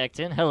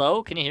reconnecting.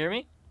 Hello? Can you hear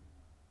me?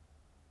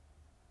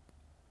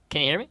 Can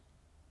you hear me?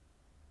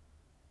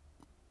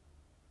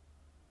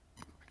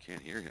 I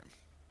can't hear him.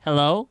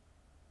 Hello?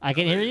 I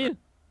can hear you.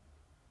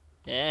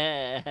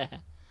 Yeah.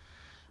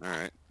 All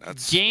right.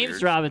 That's James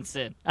weird.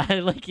 Robinson. I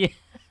like you.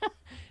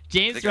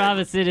 James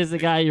Robinson is the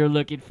guy you're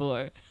looking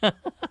for.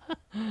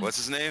 What's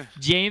his name?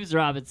 James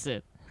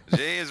Robinson.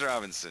 James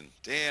Robinson.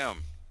 Damn.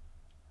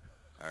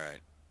 All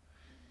right.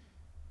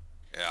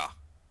 Yeah.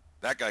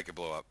 That guy could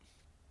blow up.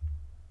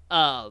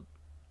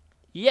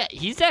 Yeah,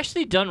 he's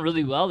actually done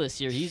really well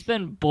this year. He's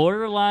been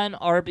borderline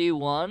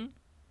RB1,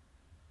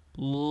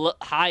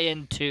 high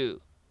end 2.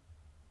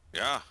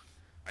 Yeah.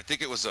 I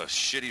think it was a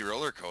shitty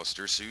roller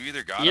coaster, so you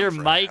either got your him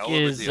for mic a hell of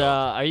a is deal.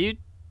 are you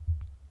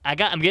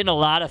I'm getting a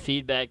lot of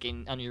feedback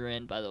on your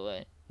end, by the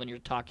way, when you're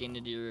talking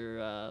into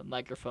your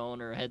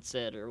microphone or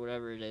headset or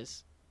whatever it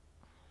is.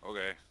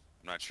 Okay.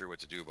 I'm not sure what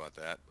to do about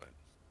that,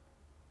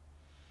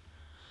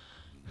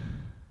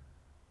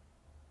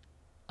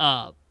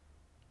 but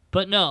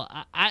But no,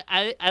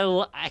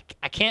 I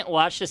can't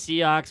watch the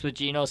Seahawks with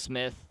Geno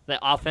Smith. The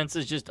offense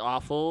is just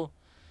awful.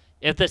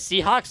 If the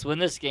Seahawks win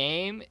this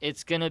game,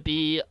 it's going to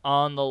be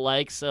on the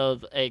likes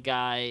of a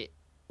guy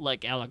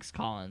like Alex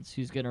Collins,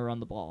 who's going to run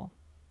the ball.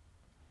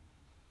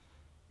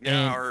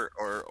 yeah,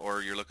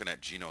 or you're looking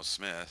at Geno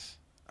Smith.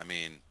 I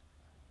mean,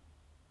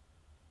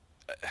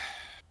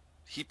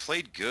 he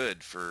played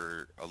good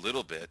for a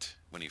little bit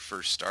when he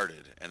first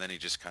started, and then he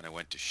just kind of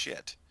went to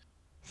shit.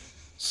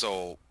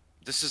 So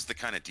this is the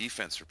kind of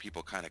defense where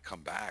people kind of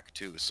come back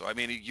too. So I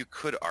mean, you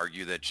could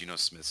argue that Geno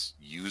Smith's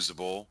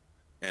usable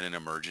in an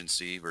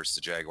emergency versus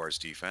the Jaguars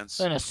defense.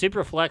 In a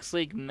super flex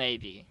league,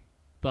 maybe.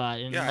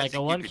 But in Yeah, I like a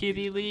think 1 you could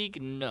QB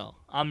league, no.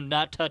 I'm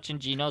not touching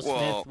Geno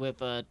Smith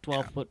with a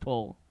 12-foot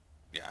pole.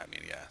 Yeah, I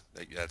mean, yeah,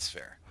 that's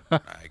fair.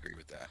 I agree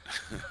with that.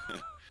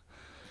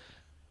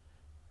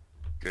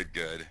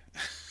 Good.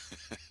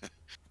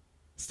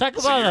 Let's talk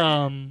So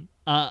about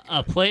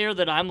a player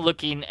that I'm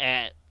looking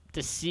at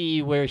to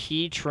see where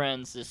he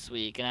trends this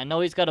week. And I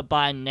know he's got a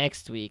bye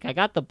next week. I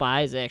got the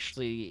buys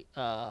actually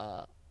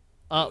up.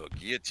 Oh,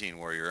 guillotine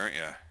warrior, aren't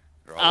you?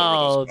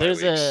 Oh, there's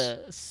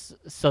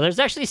there's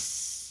actually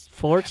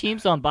 4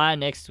 teams on bye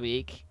next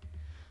week.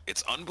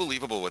 It's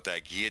unbelievable what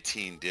that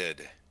guillotine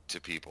did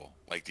to people.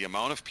 Like the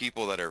amount of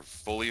people that are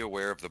fully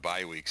aware of the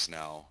bye weeks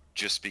now,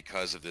 just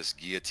because of this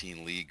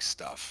guillotine league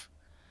stuff.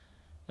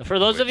 For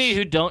those of you Which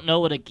who don't know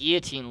what a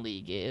guillotine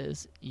league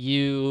is,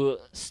 you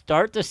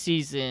start the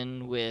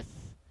season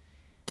with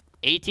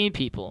 18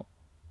 people.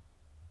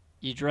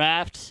 You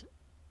draft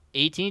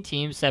 18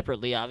 teams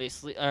separately,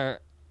 obviously,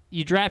 or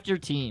you draft your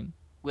team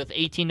with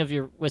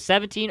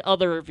 17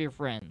 other of your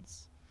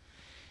friends.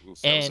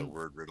 oof, that was a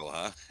word riddle,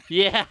 huh?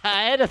 Yeah,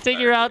 I had to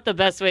figure out the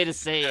best way to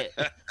say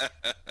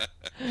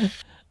it.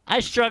 I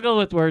struggle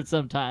with words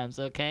sometimes,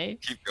 okay?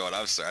 Keep going.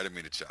 I'm sorry. I didn't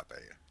mean to chop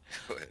at you.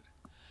 Go ahead.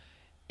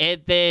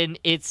 And then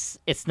it's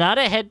not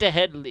a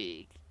head-to-head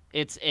league.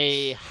 It's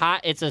a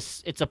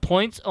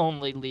points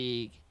only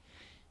league.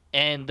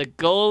 And the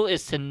goal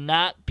is to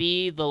not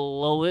be the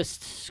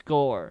lowest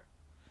score.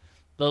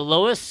 The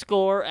lowest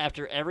score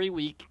after every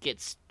week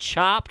gets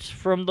chopped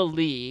from the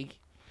league.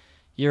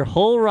 Your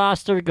whole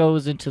roster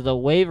goes into the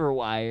waiver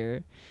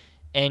wire,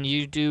 and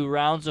you do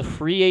rounds of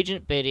free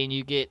agent bidding.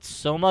 You get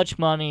so much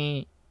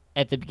money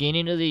at the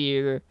beginning of the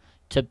year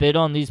to bid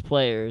on these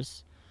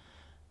players.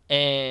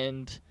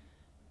 And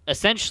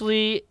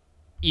essentially,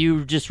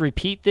 you just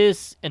repeat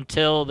this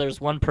until there's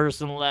one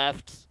person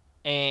left.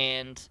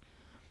 And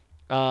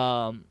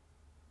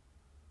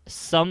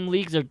some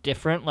leagues are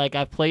different. Like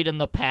I've played in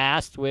the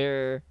past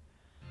where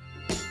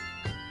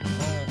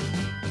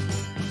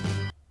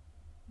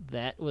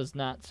that was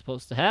not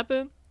supposed to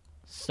happen.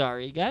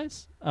 Sorry,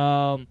 guys.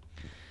 So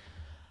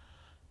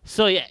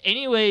yeah.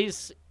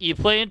 Anyways, you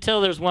play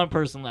until there's one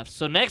person left.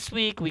 So next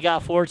week we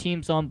got 4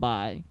 teams on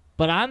bye,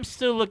 but I'm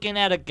still looking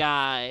at a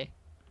guy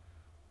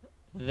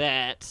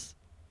that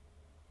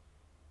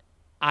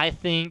I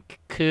think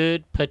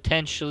could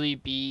potentially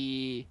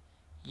be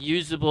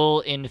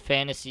usable in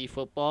fantasy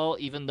football,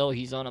 even though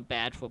he's on a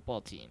bad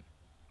football team.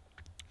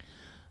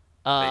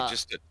 Hey,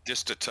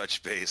 just to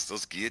touch base,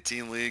 those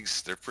guillotine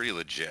leagues, they're pretty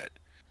legit.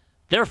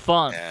 They're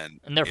fun, And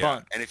they're yeah,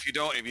 fun. and if you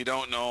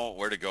don't know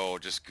where to go,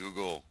 just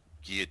Google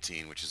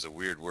guillotine, which is a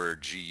weird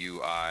word,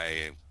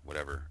 GUI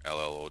whatever,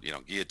 LLO,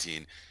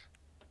 guillotine.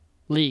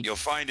 League. You'll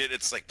find it.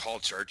 It's like Paul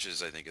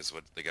Church's, I think is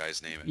what the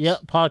guy's name is.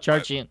 Yep, Paul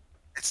Charchian.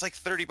 It's like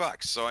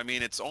 $30. So I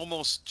mean, it's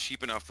almost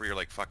cheap enough where you're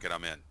like, fuck it,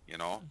 I'm in.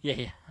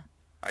 Yeah.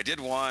 I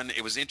did one.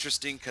 It was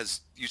interesting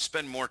because you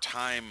spend more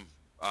time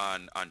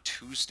on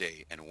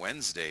Tuesday and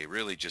Wednesday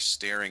really just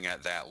staring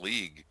at that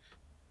league,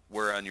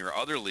 where on your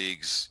other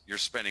leagues you're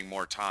spending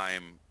more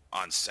time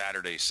on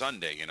Saturday,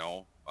 Sunday.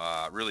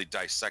 Really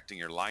dissecting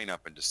your lineup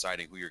and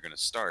deciding who you're going to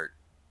start.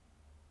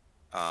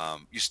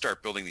 You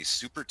start building these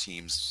super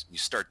teams. You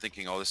start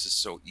thinking, oh, this is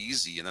so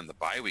easy, and then the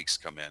bye weeks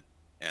come in,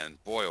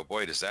 and boy, oh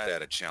boy, does that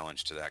add a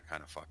challenge to that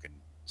kind of fucking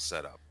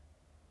setup.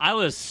 I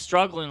was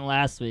struggling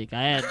last week.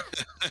 I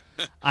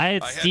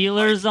had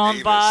Steelers Mike on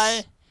Davis.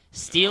 bye.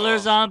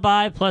 Steelers on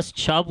bye, plus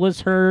Chubb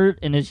was hurt,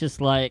 and it's just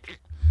like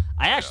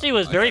I actually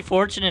was very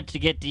fortunate to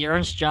get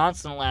Dearness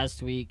Johnson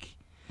last week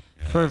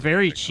for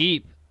very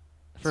cheap.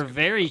 For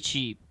very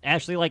cheap.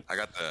 Actually, like I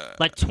got the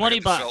like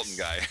 $20. Felton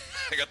guy.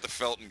 I got the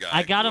Felton guy.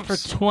 I got him for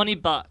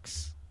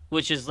 $20,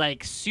 which is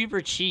like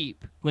super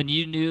cheap when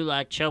you knew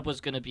like Chubb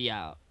was gonna be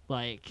out.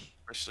 Like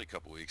especially a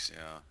couple weeks,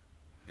 yeah.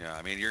 Yeah,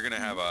 I mean, you're gonna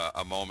have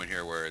a moment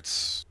here where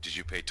it's, did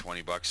you pay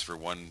 $20 for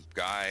one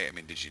guy? I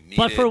mean, did you need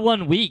But it? for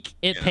 1 week,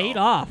 it paid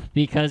off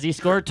because he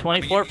scored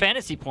 24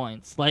 fantasy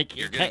points. Like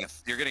you're getting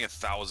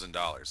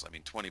 $1,000. I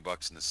mean,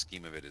 $20 in the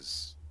scheme of it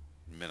is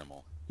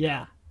minimal.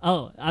 Yeah.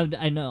 Oh,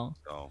 I know.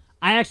 So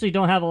I actually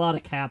don't have a lot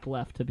of cap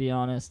left, to be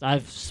honest.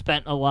 I've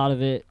spent a lot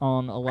of it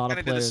on a lot of I kind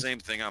of did the players. same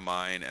thing on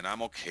mine, and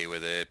I'm okay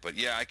with it. But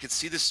yeah, I could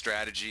see the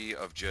strategy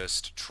of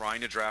just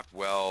trying to draft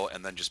well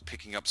and then just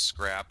picking up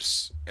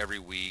scraps every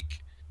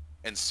week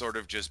and sort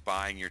of just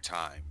buying your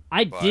time.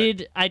 I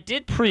did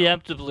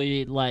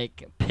preemptively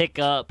like pick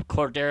up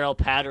Cordero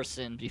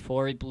Patterson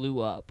before he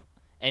blew up,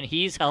 and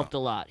he's helped a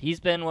lot.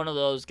 He's been one of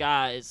those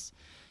guys.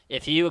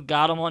 If you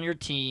got him on your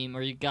team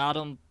or you got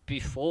him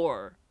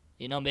before,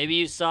 maybe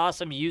you saw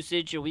some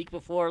usage a week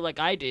before like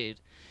I did,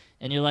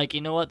 and you're like,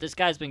 you know what, this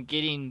guy's been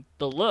getting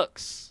the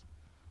looks.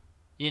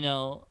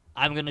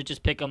 I'm going to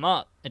just pick him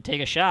up and take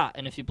a shot,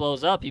 and if he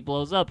blows up, he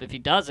blows up. If he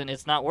doesn't,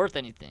 it's not worth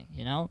anything,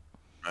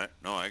 Right.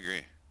 No, I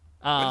agree.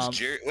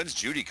 When's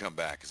Judy come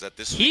back? Is that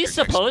this week? He's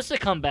supposed to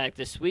come back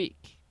this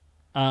week.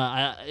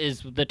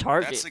 Is the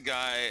target.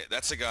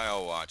 That's a guy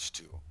I'll watch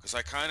too, because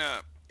I kind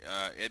of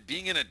it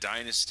being in a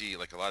dynasty,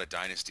 like a lot of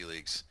dynasty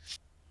leagues,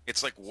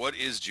 it's like, what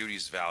is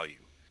Judy's value?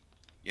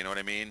 You know what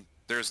I mean?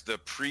 There's the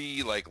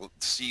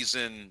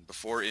season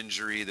before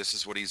injury. This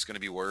is what he's going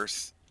to be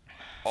worth.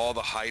 All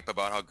the hype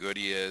about how good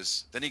he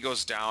is. Then he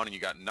goes down, and you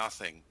got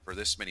nothing for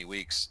this many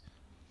weeks.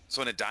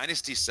 So in a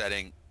dynasty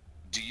setting,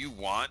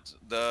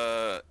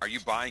 are you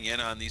buying in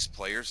on these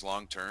players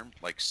long term,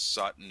 like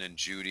Sutton and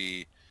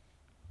Judy,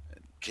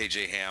 and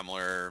KJ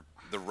Hamler,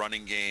 the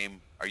running game?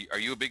 Are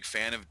you a big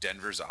fan of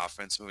Denver's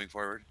offense moving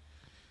forward?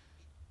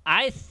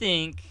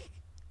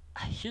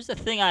 Here's the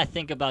thing I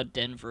think about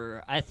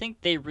Denver. I think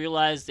they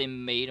realized they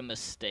made a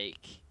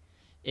mistake.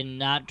 in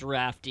not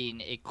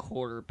drafting a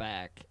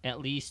quarterback, at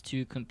least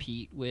to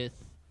compete with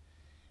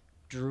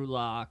Drew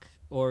Lock,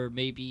 or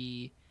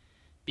maybe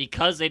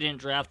because they didn't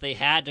draft, they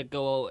had to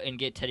go and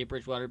get Teddy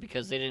Bridgewater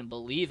because they didn't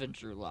believe in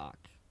Drew Lock.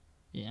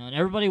 You know, and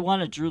everybody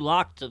wanted Drew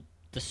Lock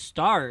to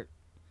start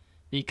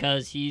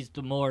because he's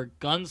the more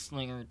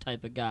gunslinger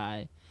type of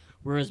guy,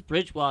 whereas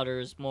Bridgewater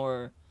is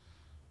more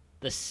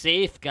the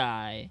safe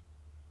guy.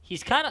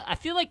 He's kind of, I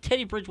feel like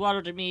Teddy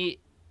Bridgewater to me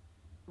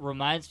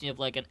reminds me of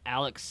like an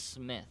Alex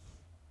Smith.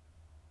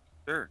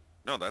 Sure.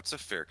 No, that's a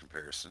fair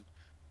comparison.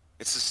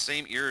 It's the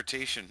same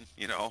irritation,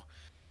 you know.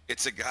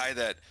 It's a guy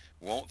that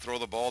won't throw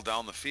the ball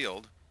down the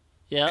field.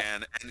 Yep.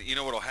 And you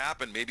know what'll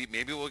happen? Maybe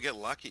we'll get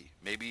lucky.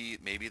 Maybe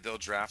they'll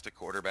draft a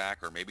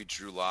quarterback, or maybe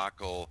Drew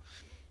Lock will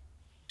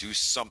do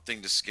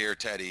something to scare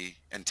Teddy,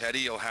 and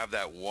Teddy will have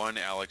that one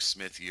Alex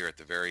Smith year at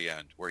the very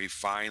end where he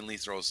finally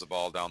throws the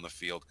ball down the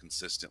field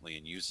consistently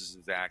and uses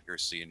his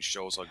accuracy and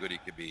shows how good he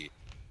could be.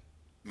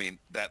 I mean,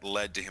 that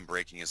led to him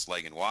breaking his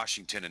leg in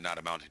Washington and not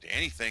amounting to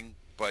anything.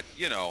 But,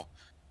 you know,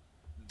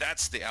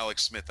 that's the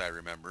Alex Smith I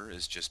remember,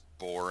 is just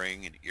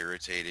boring and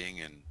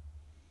irritating and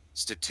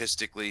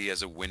statistically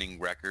as a winning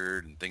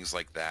record and things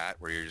like that,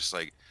 where you're just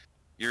like,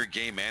 you're a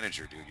game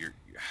manager, dude. You're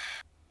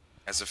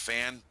as a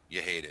fan,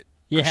 you hate it.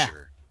 Yeah. For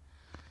sure.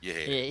 You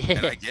hate it.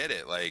 And I get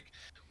it. Like,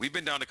 we've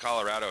been down to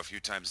Colorado a few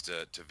times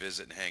to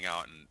visit and hang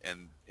out,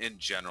 and in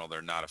general,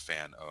 they're not a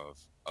fan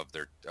of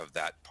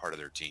that part of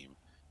their team.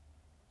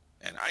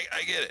 And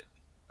I get it.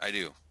 I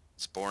do.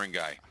 It's a boring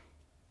guy.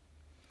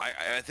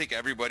 I think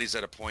everybody's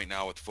at a point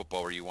now with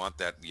football where you want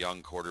that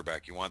young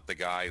quarterback. You want the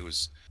guy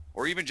who's,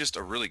 or even just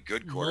a really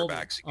good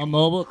quarterback. A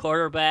mobile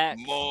quarterback.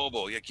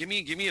 Mobile. Yeah, give me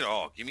it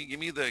all. Give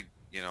me the,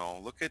 you know,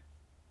 look at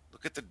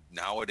the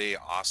nowadays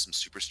awesome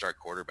superstar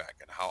quarterback,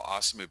 and how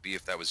awesome it'd be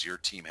if that was your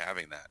team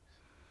having that.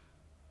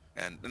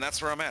 And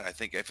that's where I'm at. I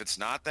think if it's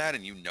not that,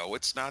 and you know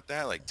it's not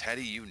that, like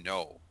Teddy, you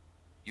know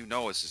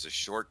this is a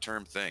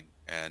short-term thing,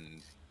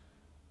 and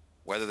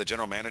whether the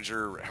general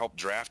manager helped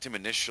draft him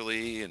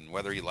initially and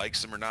whether he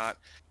likes him or not,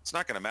 it's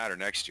not going to matter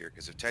next year,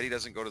 because if Teddy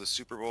doesn't go to the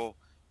Super Bowl,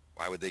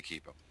 why would they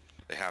keep him?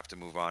 They have to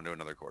move on to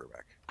another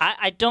quarterback.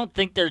 I don't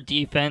think their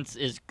defense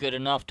is good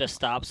enough to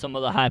stop some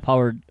of the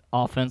high-powered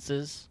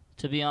offenses,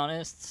 to be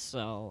honest.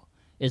 So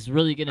it's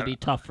really going to be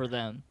tough for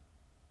them.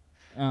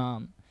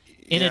 In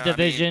a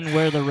division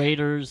where the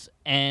Raiders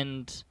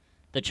and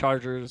the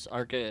Chargers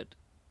are good.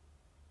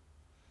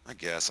 I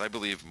guess I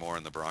believe more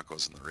in the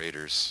Broncos than the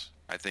Raiders.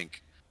 I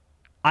think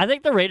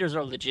the Raiders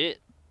are legit.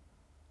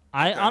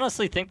 I Okay.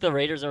 honestly think the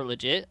Raiders are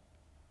legit,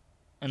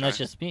 and that's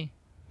just me.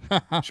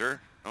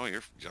 Sure. Oh,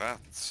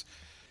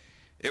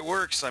 it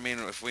works. I mean,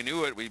 if we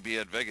knew it, we'd be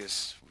at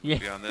Vegas. We'd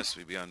be on this.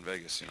 We'd be on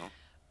Vegas. You know.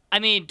 I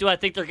mean, do I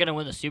think they're gonna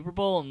win the Super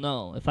Bowl?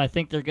 No. If I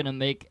think they're gonna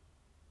make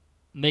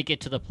it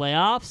to the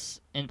playoffs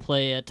and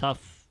play a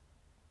tough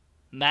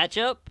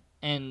matchup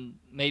and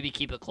maybe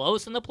keep it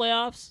close in the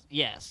playoffs,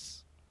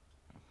 yes.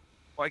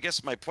 Well, I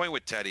guess my point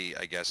with Teddy,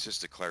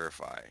 just to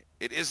clarify,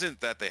 it isn't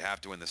that they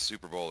have to win the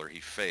Super Bowl or he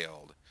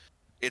failed.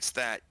 It's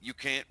that you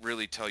can't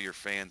really tell your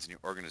fans and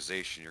your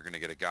organization you're going to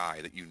get a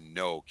guy that you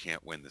know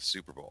can't win the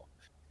Super Bowl,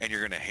 and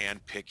you're going to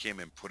handpick him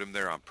and put him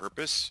there on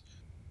purpose.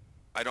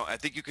 I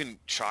think you can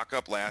chalk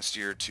up last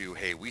year to,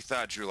 hey, we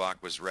thought Drew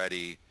Lock was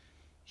ready.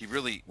 He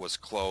really was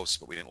close,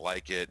 but we didn't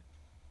like it.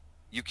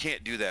 You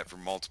can't do that for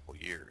multiple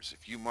years.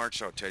 If you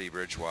march out Teddy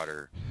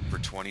Bridgewater for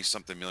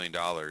 $20-something million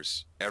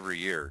every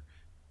year,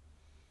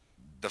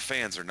 the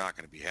fans are not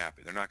going to be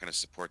happy. They're not going to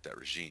support that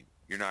regime.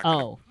 You're not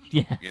going to,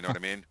 yeah. You know what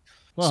I mean?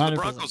 Well, so 100%. the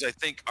Broncos, I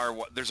think,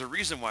 there's a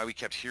reason why we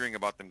kept hearing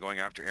about them going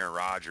after Aaron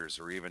Rodgers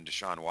or even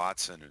Deshaun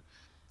Watson.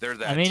 They're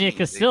that team. It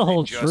could still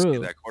hold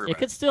true. It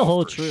could still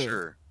hold true.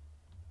 Sure.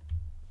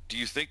 Do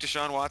you think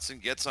Deshaun Watson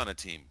gets on a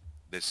team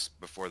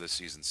before the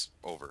season's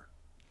over?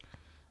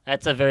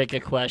 That's a very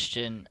good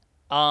question.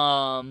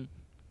 I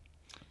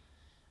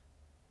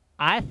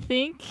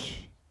think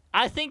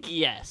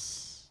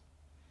yes.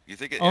 You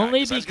think it?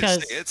 Only Yeah,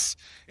 because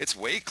it's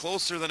way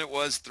closer than it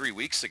was 3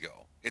 weeks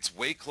ago. It's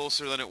way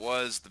closer than it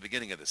was the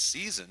beginning of the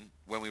season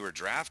when we were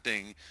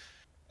drafting,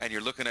 and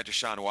you're looking at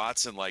Deshaun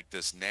Watson like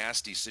this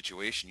nasty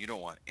situation you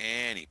don't want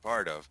any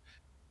part of.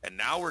 And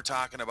now we're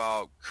talking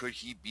about, could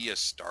he be a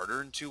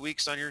starter in 2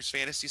 weeks on your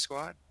fantasy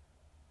squad?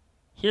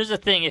 Here's the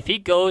thing: if he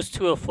goes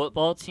to a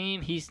football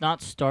team, he's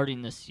not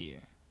starting this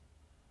year.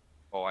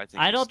 Oh, I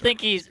think. I don't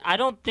think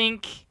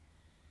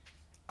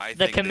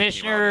the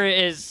commissioner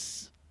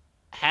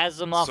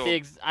has him off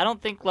the. I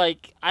don't think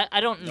I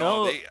don't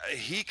know.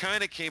 He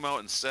kind of came out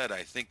and said,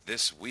 I think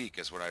this week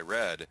is what I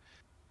read,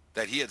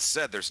 that he had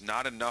said there's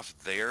not enough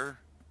there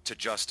to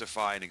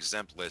justify an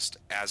exempt list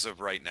as of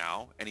right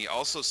now, and he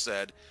also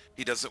said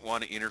he doesn't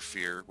want to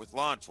interfere with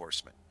law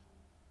enforcement.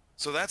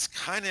 So that's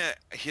kind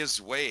of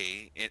his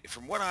way.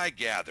 From what I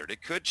gathered,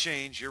 it could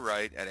change. You're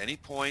right. At any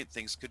point,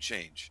 things could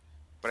change.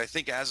 But I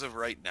think as of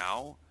right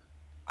now,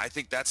 I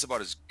think that's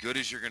about as good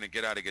as you're going to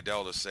get out of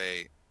Goodell to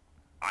say,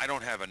 I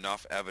don't have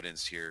enough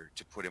evidence here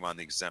to put him on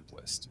the exempt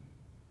list.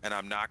 And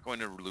I'm not going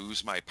to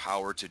lose my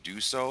power to do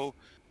so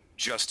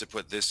just to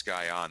put this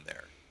guy on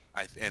there.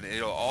 And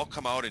it'll all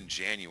come out in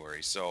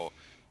January. So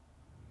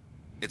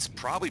it's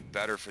probably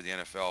better for the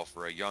NFL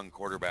for a young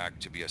quarterback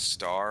to be a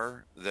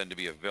star than to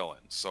be a villain.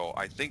 So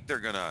I think they're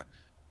going to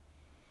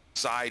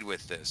side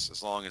with this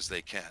as long as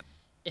they can.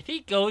 If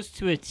he goes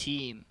to a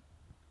team,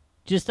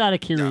 just out of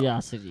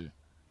curiosity,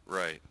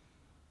 right?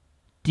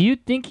 Do you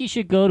think he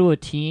should go to a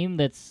team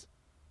that's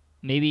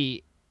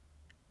maybe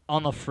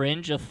on the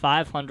fringe of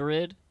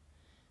 500,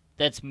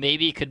 that's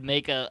maybe could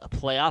make a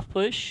playoff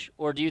push,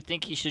 or do you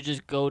think he should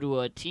just go to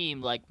a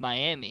team like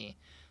Miami,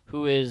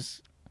 who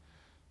is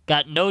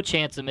got no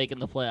chance of making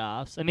the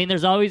playoffs? I mean,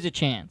 there's always a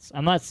chance.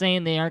 I'm not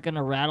saying they aren't going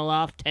to rattle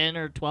off 10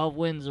 or 12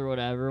 wins or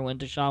whatever when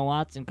Deshaun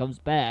Watson comes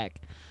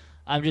back.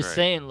 I'm just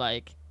saying,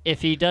 like,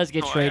 if he does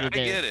get traded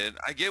there. I get it.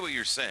 I get what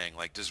you're saying.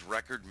 Like, does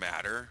record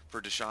matter for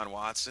Deshaun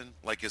Watson?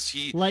 Like, is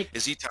he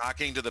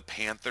talking to the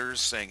Panthers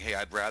saying, hey,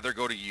 I'd rather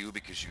go to you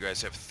because you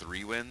guys have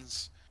 3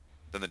 wins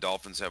than the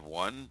Dolphins have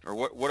 1? Or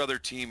what other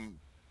team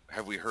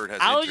have we heard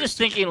has I was just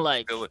thinking,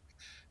 like,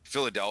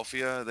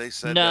 Philadelphia, they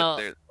said no,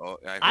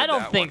 that. I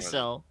don't think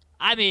so.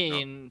 I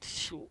mean,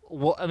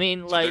 no. I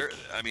mean, like,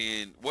 I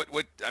mean,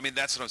 I mean,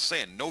 that's what I'm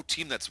saying. No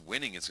team that's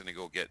winning is going to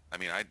go get. I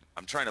mean,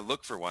 I'm trying to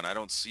look for one. I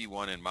don't see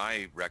one in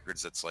my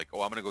records that's like,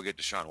 oh, I'm going to go get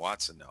Deshaun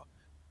Watson now.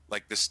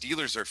 Like the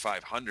Steelers are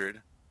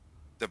 500,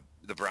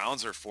 the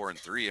Browns are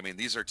 4-3. I mean,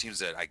 these are teams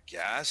that I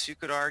guess you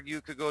could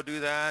argue could go do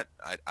that.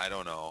 I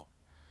don't know.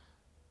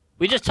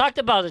 We just talked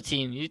about the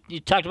team. You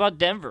talked about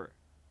Denver.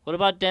 What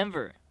about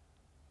Denver?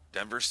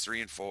 Denver's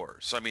 3-4.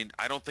 So I mean,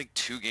 I don't think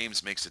 2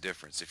 games makes a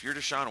difference. If you're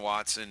Deshaun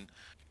Watson,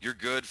 you're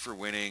good for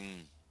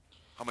winning.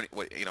 How many?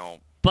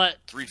 But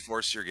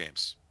 3/4 of your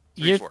games.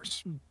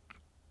 3/4.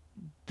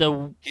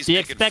 The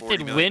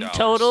expected win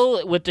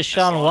total with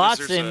Deshaun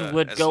Watson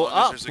would go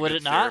up, would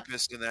it not?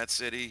 Therapist in that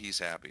city, he's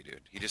happy, dude.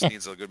 He just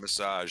needs a good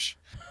massage,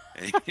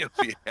 and he'll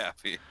be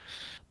happy.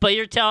 But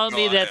you're telling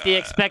me that the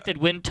expected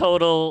win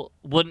total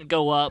wouldn't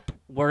go up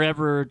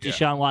wherever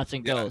Deshaun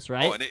Watson goes,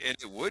 right? Oh, and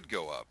it would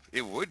go up.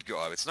 It would go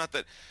up. It's not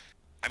that.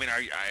 I mean,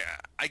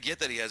 I get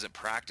that he hasn't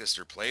practiced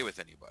or played with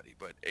anybody,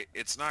 but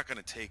it's not going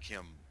to take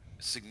him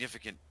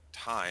significant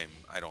time,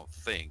 I don't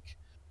think,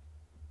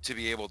 to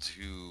be able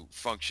to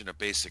function a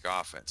basic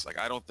offense. Like,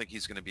 I don't think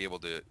he's going to be able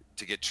to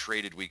get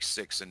traded week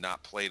 6 and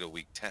not play till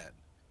week 10.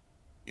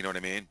 You know what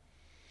I mean?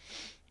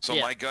 So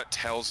my gut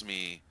tells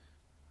me,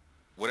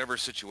 whatever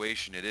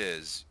situation it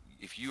is,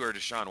 if you are a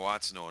Deshaun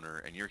Watson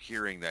owner and you're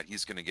hearing that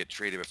he's going to get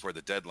traded before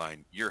the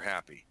deadline, you're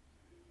happy.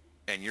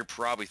 And you're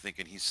probably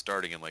thinking he's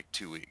starting in like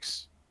 2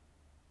 weeks.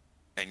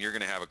 And you're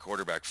going to have a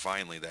quarterback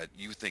finally that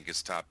you think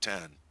is top 10.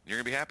 You're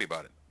going to be happy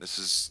about it. This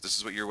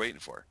is what you're waiting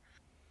for.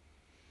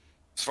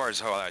 As far as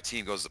how that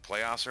team goes to the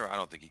playoffs, I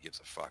don't think he gives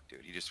a fuck, dude.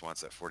 He just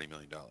wants that $40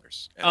 million.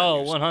 And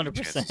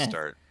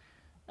 100%.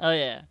 Oh,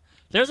 yeah.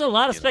 There's a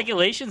lot of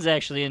speculations,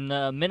 actually, in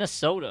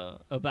Minnesota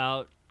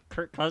about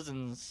Kirk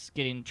Cousins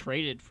getting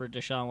traded for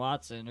Deshaun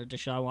Watson, or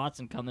Deshaun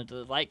Watson coming to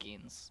the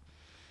Vikings.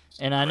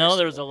 And I know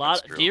there's a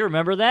lot. Do you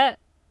remember that?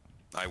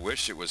 I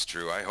wish it was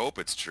true. I hope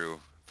it's true.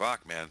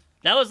 Fuck, man.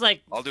 That was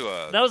like I'll do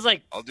a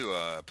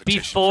petition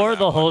before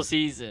the whole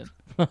season.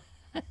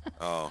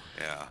 Oh,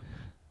 yeah.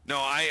 No,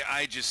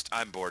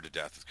 I'm bored to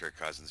death with Kirk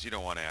Cousins. You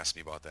don't want to ask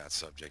me about that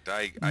subject.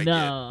 I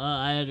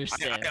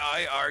understand.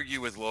 I argue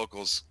with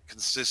locals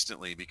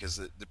consistently because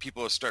the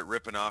people start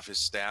ripping off his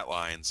stat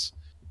lines,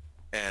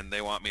 and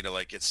they want me to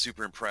like get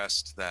super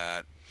impressed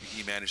that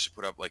he managed to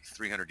put up like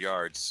 300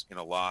 yards in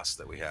a loss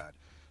that we had.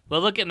 Well,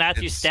 look at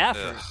Matthew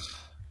Stafford.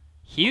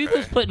 He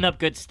was putting up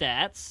good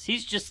stats. He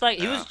was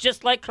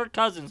just like Kirk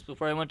Cousins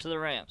before he went to the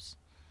Rams.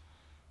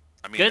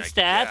 I mean, good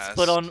stats,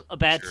 but on a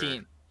bad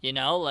team. You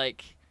know,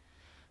 like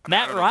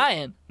Matt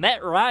Ryan.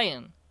 Matt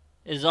Ryan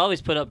has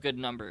always put up good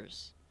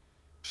numbers.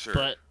 Sure.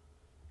 But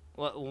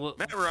what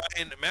Matt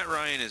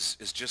Ryan is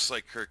just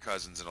like Kirk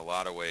Cousins in a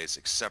lot of ways,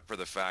 except for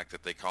the fact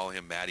that they call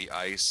him Matty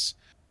Ice.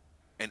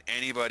 And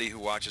anybody who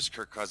watches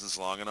Kirk Cousins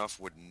long enough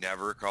would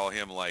never call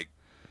him like,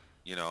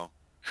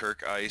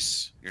 Kirk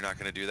Ice. You're not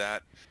going to do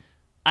that.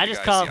 I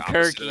just call him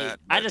Kirky.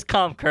 I just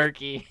call him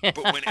Kirky.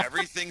 But when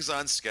everything's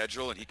on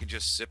schedule and he can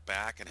just sit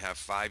back and have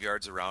 5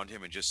 yards around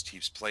him and just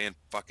keeps playing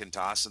fucking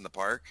toss in the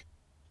park,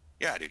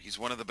 yeah, dude, he's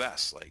one of the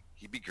best. Like,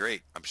 he'd be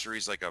great. I'm sure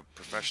he's like a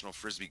professional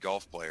Frisbee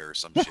golf player or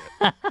some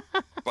shit.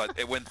 But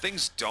when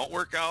things don't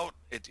work out,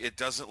 it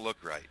doesn't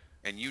look right.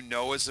 And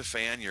as a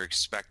fan, you're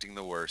expecting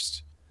the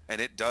worst. And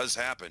it does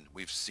happen.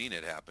 We've seen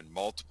it happen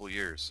multiple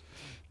years.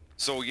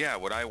 So, yeah,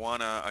 would I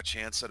want a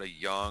chance at a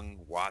young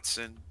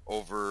Watson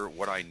over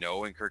what I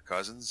know in Kirk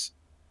Cousins?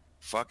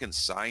 Fucking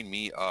sign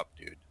me up,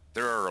 dude.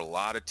 There are a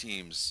lot of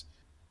teams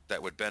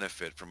that would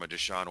benefit from a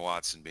Deshaun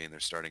Watson being their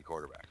starting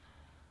quarterback.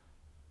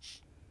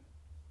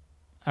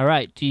 All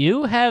right. Do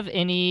you have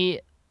any,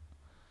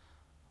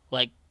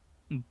 like,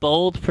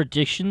 bold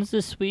predictions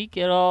this week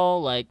at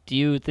all? Like, do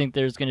you think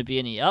there's going to be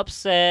any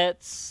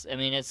upsets? I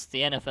mean, it's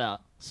the NFL.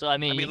 So, I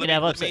mean you can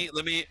have upsets.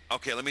 Let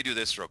me do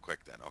this real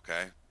quick then,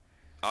 okay?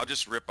 I'll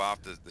just rip off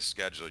the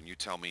schedule and you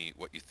tell me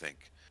what you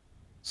think.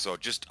 So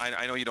just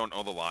I know you don't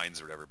know the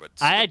lines or whatever, but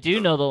I do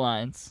know the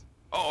lines.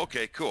 Oh,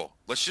 okay, cool.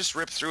 Let's just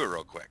rip through it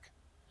real quick.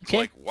 So Okay.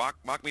 like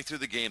walk me through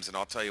the games, and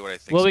I'll tell you what I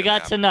think. Well, we Gonna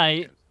got happen.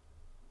 tonight.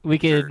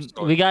 Sure.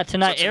 We got So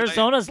tonight.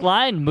 Arizona's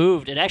line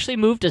moved. It actually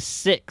moved to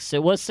 6.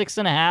 It was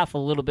 6.5 a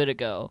little bit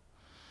ago.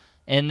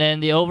 And then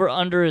the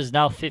over-under is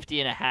now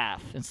 50.5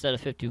 instead of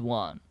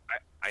 51.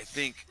 I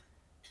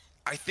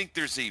think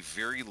there's a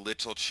very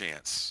little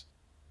chance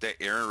that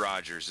Aaron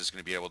Rodgers is going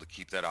to be able to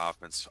keep that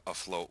offense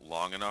afloat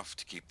long enough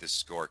to keep this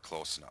score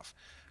close enough.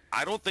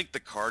 I don't think the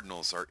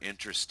Cardinals are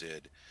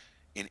interested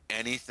in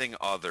anything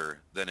other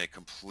than a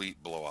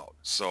complete blowout.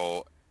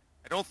 So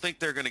I don't think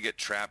they're going to get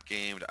trap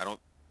gamed.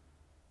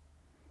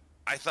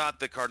 I thought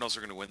the Cardinals are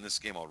going to win this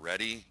game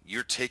already.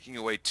 You're taking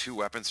away 2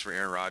 weapons for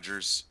Aaron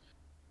Rodgers.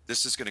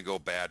 This is going to go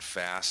bad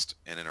fast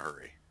and in a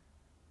hurry.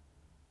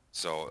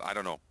 So I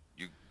don't know.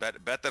 You bet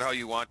that how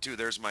you want to.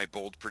 There's my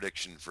bold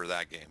prediction for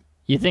that game.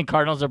 You think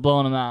Cardinals are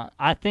blowing them out?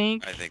 I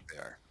think they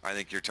are. I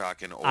think you're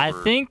talking over I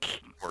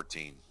think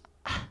 14.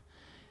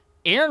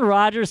 Aaron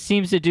Rodgers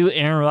seems to do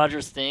Aaron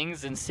Rodgers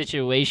things in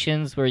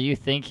situations where you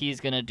think he's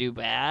going to do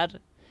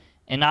bad.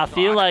 And I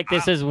feel like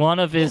this is one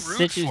of his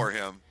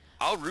situations.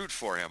 I'll root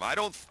for him. I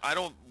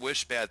don't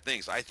wish bad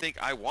things. I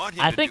think I want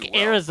him I to think do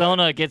well,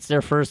 Arizona gets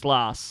their first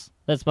loss.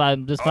 That's my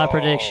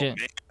prediction.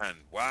 Man.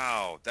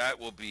 Wow, that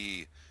would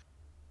be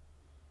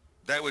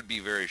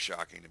very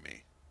shocking to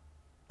me.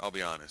 I'll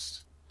be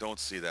honest. Don't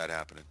see that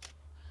happening.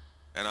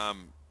 And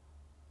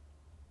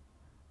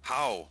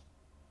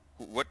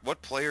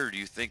what player do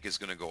you think is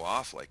going to go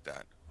off like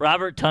that?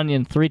 Robert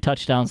Tonyan, 3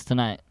 touchdowns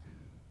tonight.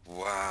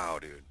 Wow,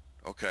 dude.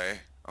 Okay.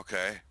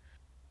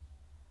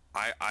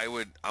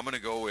 I'm going to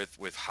go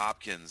with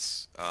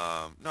Hopkins.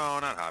 No,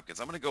 not Hopkins.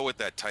 I'm going to go with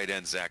that tight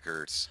end Zach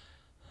Ertz.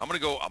 I'm going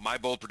to go. My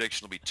bold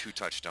prediction will be 2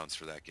 touchdowns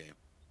for that game.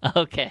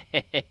 Okay.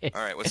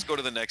 All right, let's go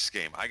to the next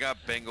game. I got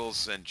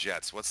Bengals and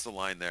Jets. What's the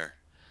line there?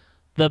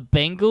 The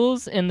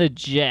Bengals and the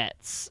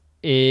Jets.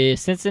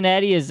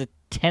 Cincinnati is a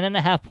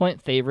 10.5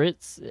 point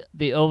favorites.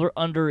 The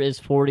over/under is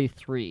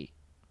 43.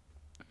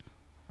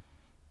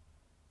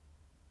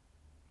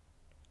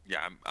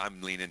 Yeah,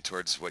 I'm leaning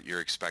towards what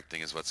you're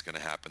expecting is what's going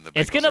to happen.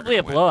 It's going to be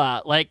a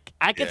blowout. Like,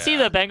 I could see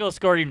the Bengals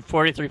scoring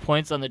 43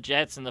 points on the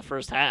Jets in the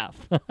first half.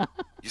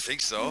 You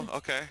think so?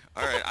 Okay.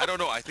 All right. I don't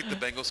know. I think the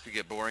Bengals could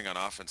get boring on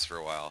offense for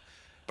a while,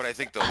 but I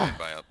think they'll win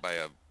by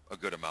a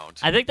good amount.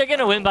 I think they're going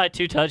to win by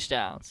 2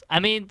 touchdowns. I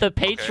mean, the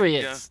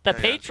Patriots,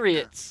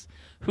 Patriots,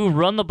 who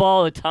run the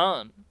ball a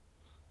ton,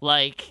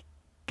 like,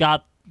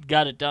 got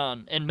it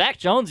done. And Mac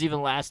Jones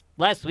even last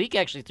week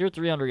actually threw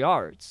 300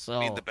 yards. So I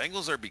mean, the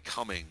Bengals are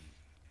becoming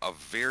a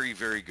very,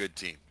 very good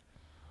team.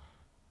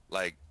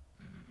 Like,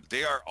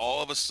 they are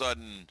all of a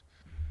sudden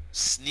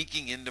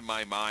sneaking into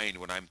my mind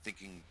when I'm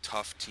thinking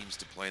tough teams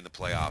to play in the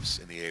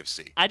playoffs in the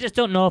AFC. I just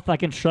don't know if I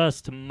can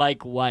trust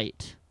Mike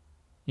White.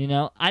 You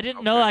know, I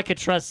didn't know I could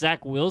trust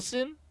Zach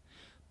Wilson,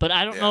 but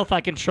I don't know if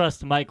I can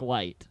trust Mike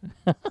White.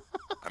 I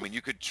mean,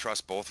 you could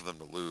trust both of them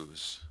to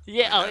lose.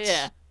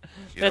 Yeah,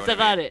 that's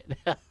about it.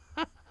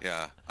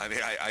 Yeah, I mean,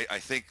 I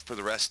think for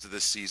the rest of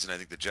this season, I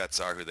think the Jets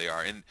are who they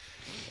are. And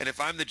if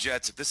I'm the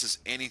Jets, if this is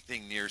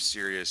anything near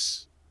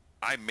serious,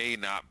 I may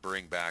not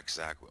bring back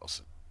Zach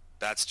Wilson.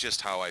 That's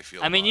just how I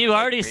feel. I mean, you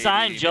already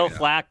signed Joe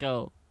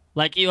Flacco.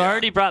 Like, you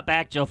already brought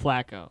back Joe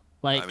Flacco.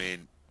 Like, I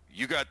mean,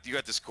 you got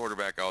this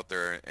quarterback out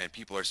there, and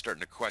people are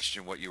starting to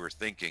question what you were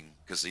thinking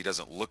because he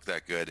doesn't look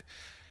that good.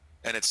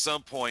 And at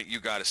some point, you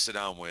got to sit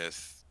down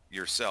with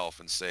yourself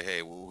and say,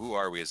 hey, well, who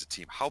are we as a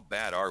team? How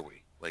bad are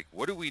we? Like,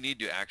 what do we need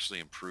to actually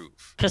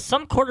improve? Because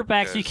some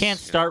quarterbacks you can't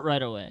start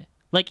right away.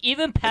 Like,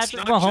 even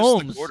Patrick Mahomes. It's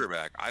not just the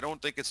quarterback. I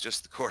don't think it's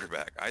just the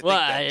quarterback. I think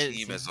that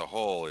team as a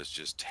whole is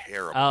just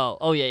terrible.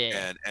 Oh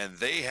yeah. And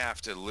they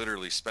have to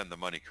literally spend the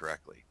money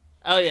correctly.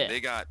 I mean, they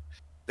got.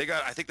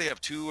 I think they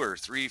have 2 or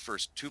 3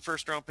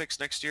 first round picks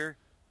next year.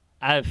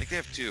 I think they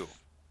have 2.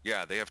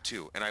 Yeah, they have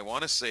 2. And I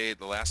want to say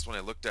the last one I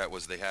looked at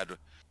was they had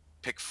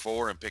pick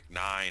 4 and pick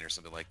 9 or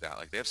something like that.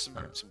 Like, they have some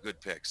good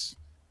picks.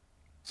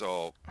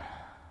 So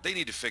they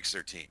need to fix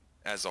their team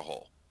as a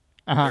whole.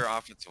 Their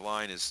offensive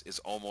line is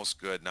almost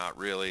good, not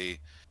really.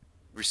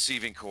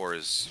 Receiving core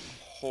is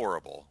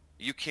horrible.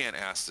 You can't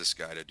ask this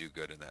guy to do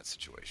good in that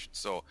situation.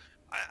 So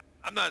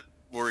I'm not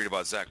worried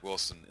about Zach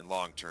Wilson in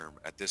long term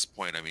at this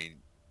point. I mean,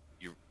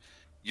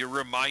 you're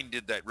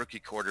reminded that rookie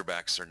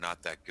quarterbacks are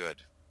not that good.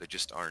 They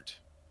just aren't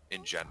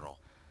in general.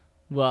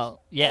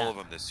 Well, yeah. All of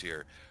them this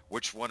year.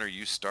 Which one are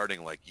you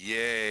starting? Like,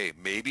 yay,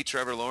 maybe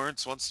Trevor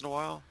Lawrence once in a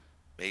while?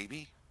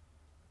 Maybe.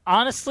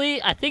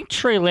 Honestly, I think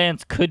Trey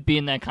Lance could be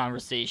in that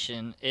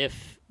conversation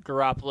if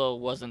Garoppolo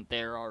wasn't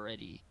there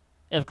already.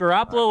 If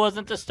Garoppolo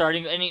wasn't the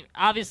starting,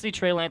 obviously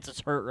Trey Lance is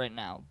hurt right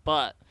now,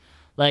 but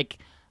like,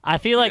 I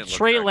feel like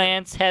Trey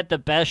Lance had the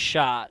best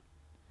shot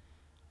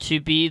to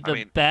be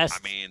the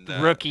best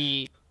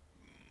rookie.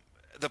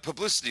 The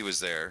publicity was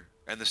there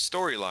and the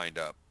story lined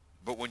up,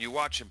 but when you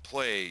watch him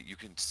play, you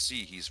can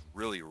see he's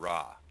really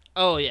raw.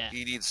 Oh yeah.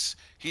 He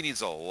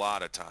needs a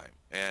lot of time,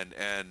 and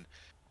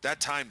that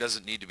time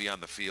doesn't need to be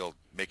on the field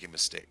making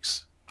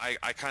mistakes.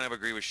 I kind of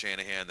agree with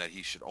Shanahan that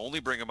he should only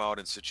bring him out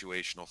in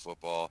situational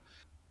football,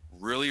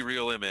 really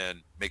reel him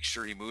in, make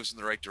sure he moves in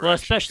the right Well,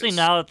 direction. especially Because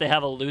now that they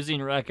have a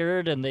losing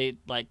record and they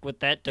like with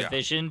that yeah,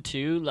 division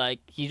too, like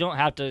you don't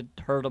have to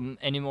hurt him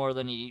any more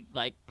than he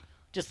like.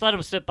 Just let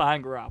him sit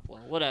behind Garoppolo,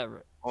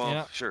 whatever. well,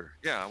 Yeah. sure,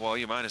 yeah, well,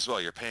 you might as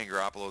well. You're paying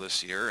Garoppolo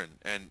this year,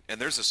 and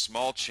there's a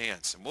small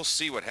chance, and we'll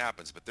see what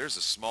happens, but there's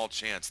a small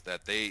chance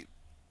that they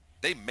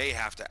may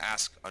have to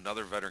ask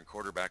another veteran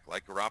quarterback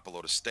like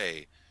Garoppolo to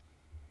stay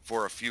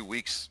for a few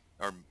weeks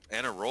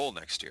and a role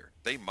next year.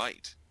 They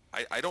might.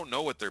 I don't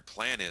know what their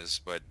plan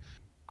is, but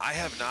I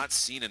have not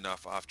seen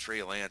enough off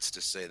Trey Lance to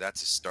say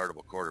that's a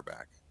startable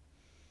quarterback.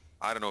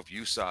 I don't know if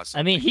you saw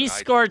I mean, something, he but I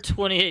scored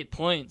 28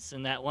 points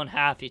in that one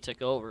half he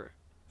took over.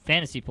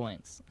 Fantasy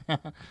points.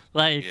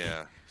 Like,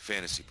 yeah,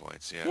 fantasy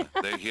points. Yeah,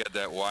 he had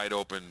that wide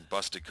open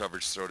busted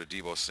coverage throw to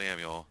Deebo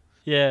Samuel,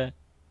 yeah.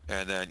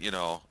 and then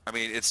I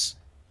mean, it's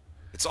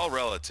all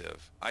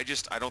relative. I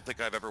don't think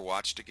I've ever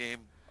watched a game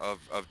of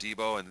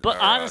Deebo and But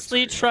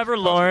honestly, Trevor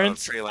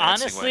Lawrence Trey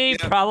Lance and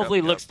went, yep, probably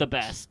yep, looks the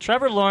best.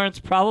 Trevor Lawrence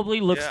probably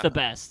looks yeah, the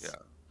best.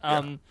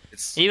 yeah.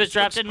 He was It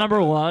drafted looks number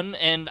good. 1,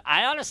 and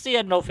I honestly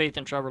had no faith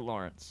in Trevor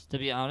Lawrence, to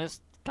be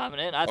honest.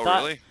 Coming in, I Oh,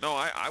 thought, really? No,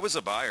 I was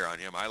a buyer on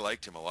him. I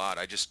liked him a lot.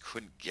 I just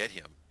couldn't get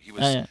him. He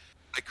was yeah.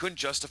 I couldn't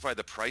justify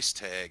the price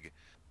tag.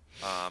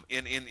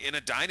 In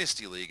a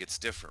dynasty league, it's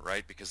different,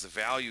 right? Because the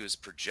value is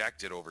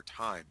projected over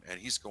time, and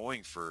he's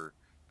going for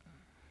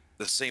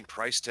the same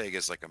price tag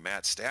as like a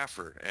Matt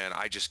Stafford, and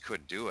I just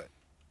couldn't do it.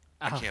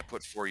 I Oh. can't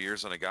put 4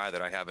 years on a guy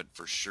that I haven't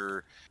for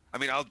sure. I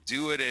mean, I'll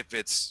do it if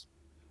it's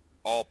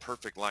all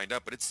perfect lined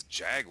up, but it's the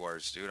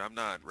Jaguars, dude. I'm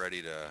not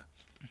ready to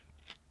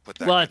put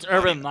that. Well, kind it's of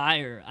money Urban on.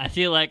 Meyer. I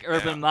feel like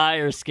Urban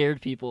Meyer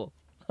scared people.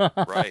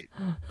 Right.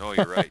 No,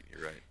 you're right.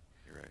 You're right.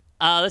 You're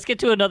right. Let's get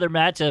to another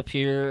matchup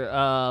here.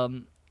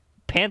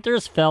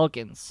 Panthers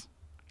Falcons.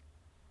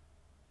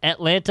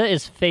 Atlanta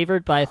is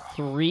favored by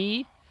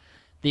 3.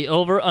 The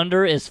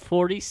over/under is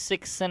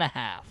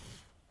 46.5.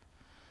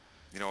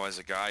 As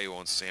a guy who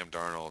owns Sam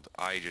Darnold,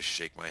 I just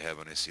shake my head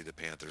when I see the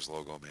Panthers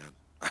logo, man.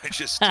 I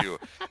just do.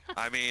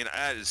 I mean,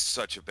 that is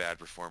such a bad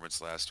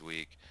performance last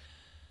week.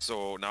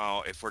 So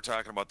now, if we're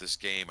talking about this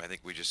game, I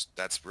think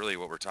that's really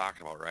what we're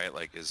talking about, right?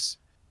 Like, is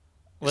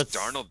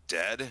Darnold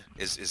dead?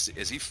 Is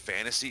he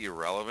fantasy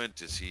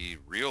irrelevant? Is he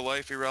real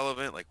life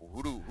irrelevant? Like,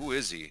 who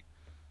is he?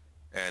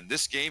 And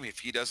this game, if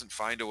he doesn't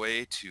find a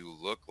way to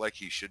look like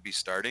he should be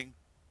starting,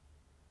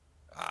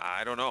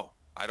 I don't know.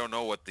 I don't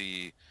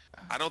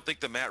think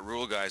the Matt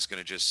Rule guy is going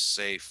to just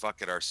say,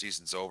 fuck it, our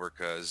season's over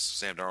because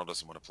Sam Darnold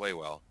doesn't want to play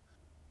well.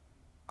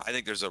 I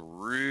think there's a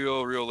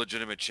real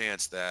legitimate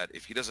chance that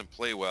if he doesn't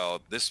play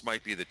well, this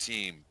might be the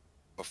team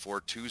before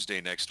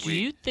Tuesday next week.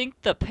 Do you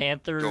think the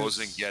Panthers goes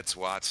and gets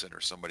Watson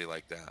or somebody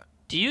like that?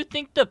 Do you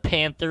think the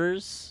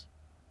Panthers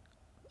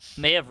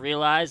may have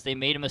realized they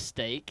made a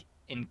mistake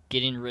in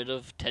getting rid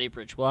of Teddy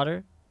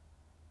Bridgewater?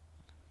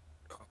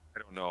 I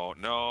don't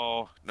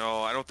know.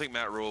 No, I don't think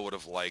Matt Rule would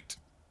have liked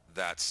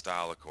that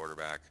style of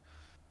quarterback.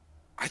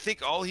 I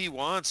think all he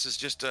wants is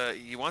just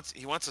he wants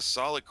a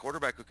solid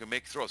quarterback who can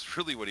make throws.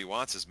 Really, what he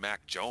wants is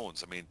Mac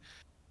Jones. I mean,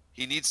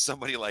 he needs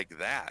somebody like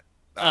that.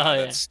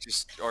 That's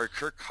just or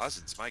Kirk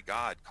Cousins. My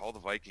God, call the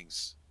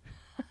Vikings.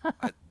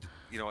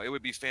 It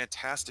would be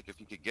fantastic if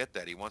he could get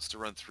that. He wants to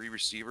run 3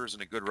 receivers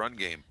and a good run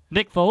game.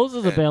 Nick Foles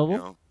is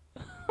available.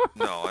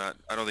 No, I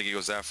don't think he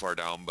goes that far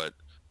down. But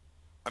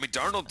I mean,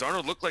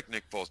 Darnold looked like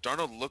Nick Foles.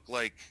 Darnold looked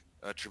like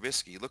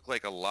Trubisky. He looked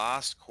like a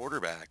lost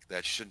quarterback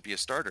that shouldn't be a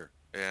starter.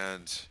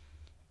 And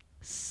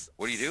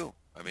what do you do?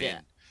 I mean,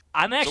 yeah.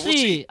 I'm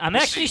actually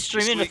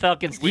streaming the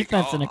Falcons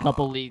defense in a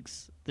couple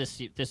leagues this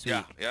week.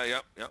 Yeah.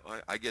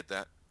 I get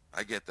that.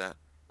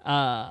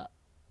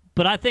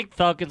 But I think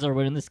Falcons are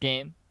winning this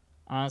game.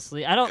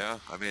 Honestly, I don't. Yeah,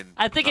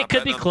 I think it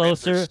could be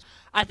closer.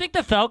 I think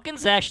the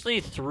Falcons actually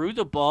threw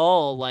the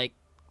ball like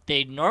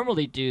they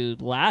normally do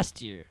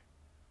last year.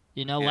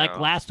 Like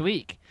last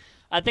week.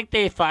 I think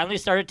they finally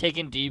started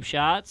taking deep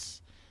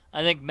shots.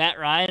 I think Matt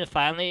Ryan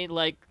finally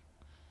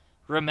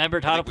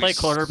remembered how to play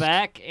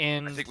quarterback,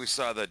 and I think we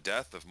saw the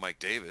death of Mike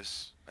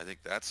Davis. I think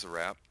that's a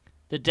wrap.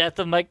 The death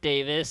of Mike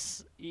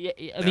Davis. Yeah,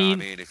 I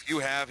mean, if you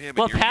have him,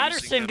 well,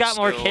 Patterson got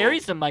more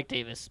carries than Mike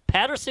Davis.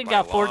 Patterson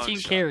got 14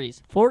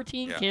 carries.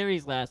 14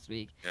 carries last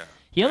week. Yeah.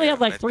 He only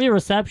had 3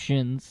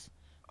 receptions,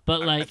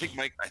 but I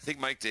think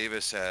Mike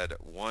Davis had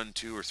 1,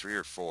 2, or 3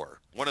 or 4.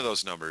 One of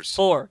those numbers.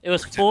 4. It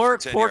was 4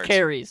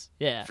 carries.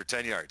 Yeah. For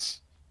 10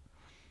 yards.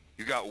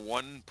 You got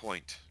 1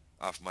 point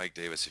off Mike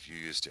Davis if you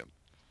used him.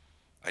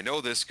 I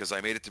know this because I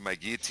made it to my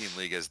guillotine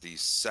league as the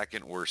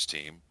second worst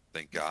team.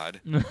 Thank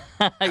God.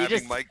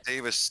 Having Mike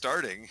Davis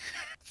starting,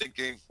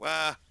 thinking,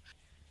 well,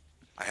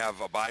 I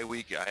have a bye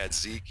week. I had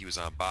Zeke. He was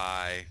on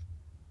bye.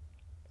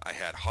 I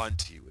had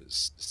Hunt. He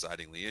was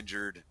decidingly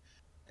injured.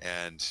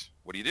 And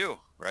what do,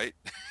 right?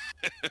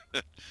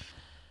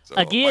 So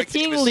a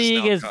guillotine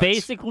league is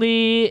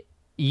basically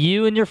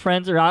You and your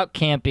friends are out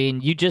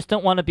camping. You just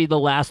don't want to be the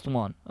last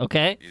one,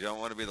 okay? You don't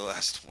want to be the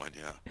last one,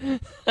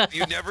 yeah.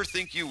 You never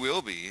think you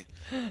will be,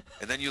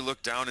 and then you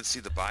look down and see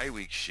the bye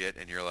week shit,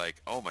 and you're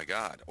like, oh my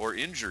god, or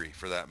injury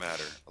for that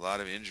matter. A lot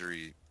of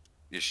injury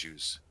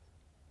issues.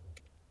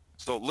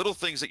 So little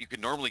things that you can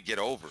normally get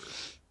over,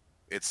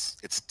 it's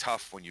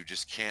tough when you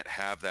just can't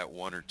have that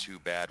 1 or 2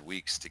 bad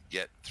weeks to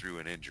get through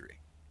an injury.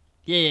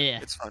 Yeah.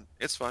 It's fun.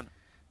 It's fun.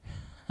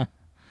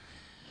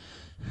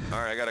 All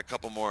right, I got a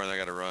couple more and I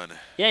got to run.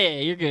 Yeah,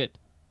 you're good.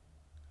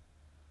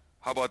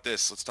 How about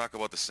this? Let's talk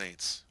about the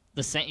Saints.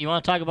 You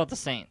want to talk about the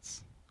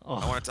Saints?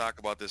 I want to talk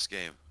about this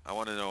game. I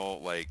want to know,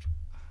 like,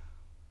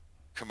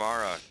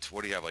 Kamara,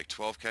 what do you have, like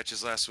 12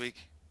 catches last week?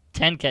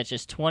 10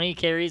 catches, 20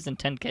 carries, and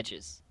 10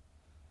 catches.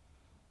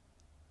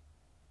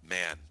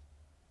 Man.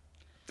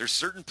 There's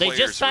certain players They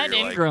just signed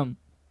where you're Ingram, like,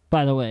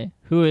 by the way,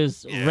 who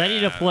is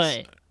ready to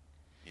play.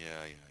 Yeah.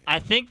 I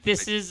think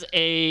this is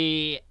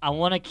I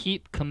want to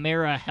keep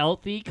Kamara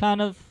healthy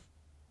kind of,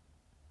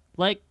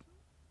 like,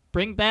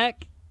 bring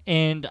back,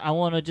 and I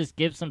want to just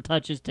give some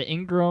touches to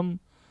Ingram.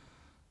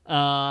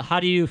 How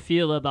do you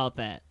feel about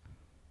that?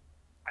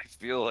 I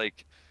feel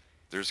like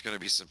there's going to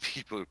be some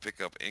people who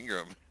pick up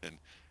Ingram, and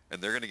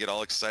they're going to get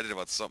all excited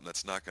about something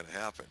that's not going to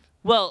happen.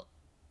 Well,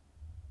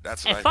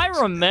 that's what if I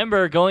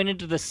remember going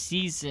into the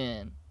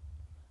season,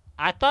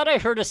 I thought I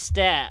heard a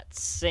stat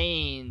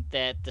saying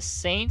that the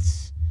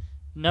Saints'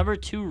 number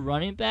 2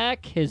 running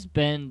back has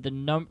been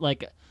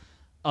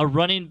a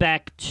running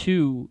back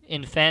 2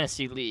 in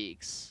fantasy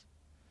leagues.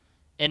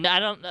 And I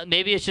don't know,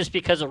 maybe it's just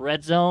because of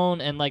red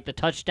zone and like the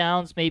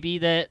touchdowns, maybe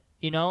that,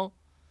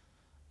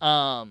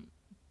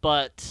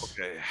 but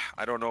Okay,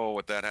 I don't know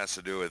what that has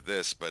to do with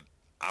this, but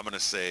I'm going to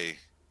say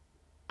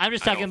I'm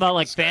just talking about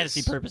like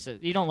fantasy purposes.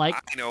 You don't like?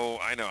 I know.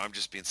 I'm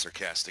just being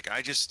sarcastic.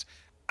 I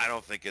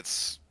don't think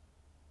that's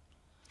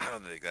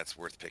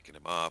worth picking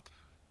him up.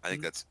 I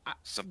think that's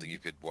something you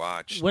could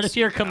watch. What if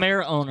you're a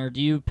Kamara owner?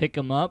 Do you pick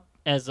him up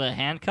as a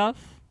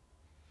handcuff?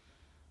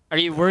 Are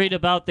you worried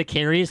about the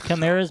carries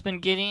Kamara's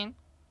been getting?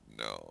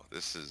 No,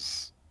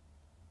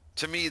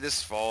 to me,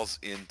 this falls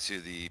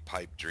into the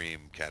pipe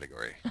dream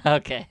category.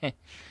 Okay.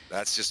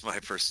 That's just my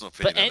personal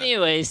opinion. But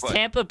anyways,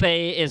 Tampa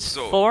Bay is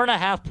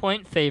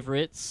 4.5-point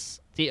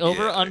favorites. The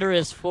over-under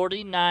is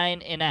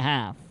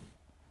 49.5.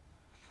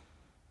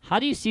 How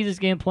do you see this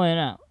game playing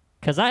out?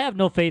 Because I have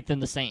no faith in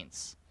the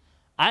Saints.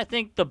 I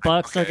think the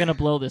Bucks are going to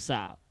blow this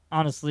out.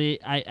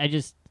 Honestly, I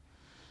just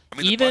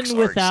even the Bucks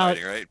without are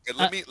exciting, right?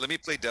 But let me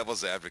play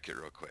devil's advocate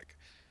real quick.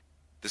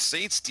 The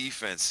Saints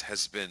defense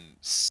has been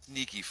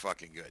sneaky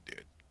fucking good,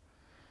 dude.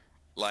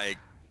 Like,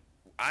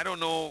 I don't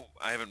know.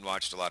 I haven't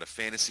watched a lot of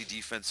fantasy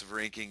defensive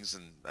rankings,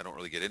 and I don't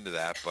really get into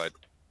that. But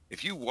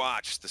if you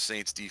watch the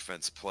Saints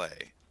defense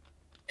play,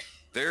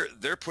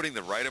 they're putting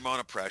the right amount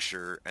of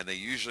pressure, and they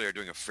usually are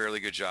doing a fairly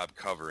good job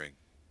covering,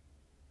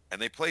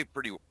 and they play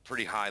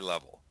pretty high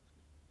level.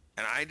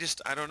 And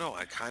I don't know.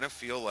 I kind of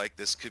feel like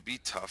this could be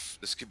tough.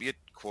 This could be a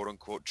quote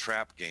unquote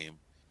trap game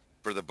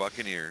for the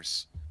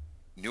Buccaneers.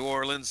 New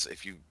Orleans,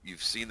 if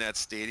you've seen that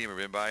stadium or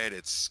been by it,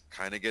 it's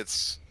kind of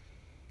gets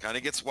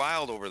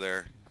wild over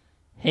there.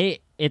 Hey,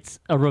 it's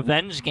a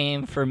revenge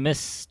game for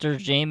Mr.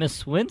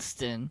 Jameis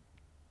Winston.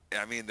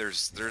 I mean,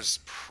 there's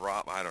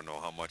I don't know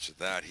how much of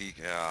that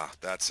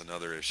that's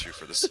another issue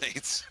for the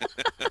Saints.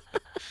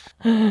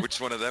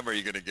 Which one of them are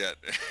you going to get?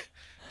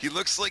 He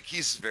looks like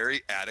he's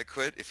very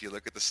adequate if you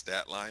look at the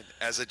stat line.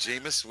 As a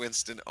Jameis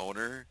Winston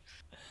owner,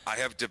 I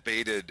have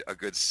debated a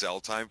good sell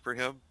time for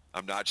him.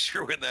 I'm not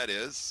sure when that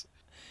is.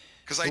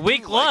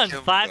 Week 1,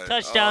 5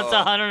 touchdowns,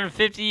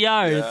 150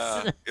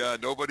 yards. Yeah,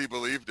 nobody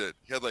believed it.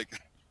 He had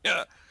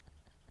and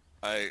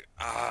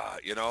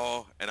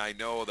I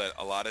know that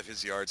a lot of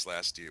his yards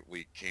last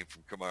week came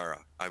from Kamara.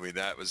 I mean,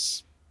 that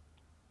was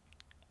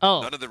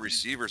none of the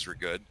receivers were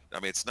good.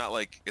 I mean, it's not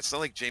like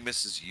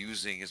Jameis is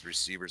using his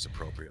receivers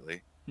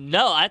appropriately.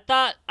 No, I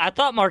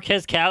thought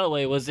Marquez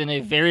Callaway was in a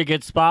very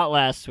good spot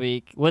last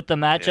week with the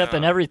matchup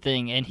and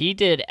everything, and he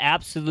did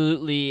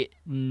absolutely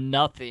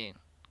nothing.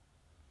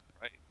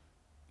 Right.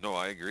 No,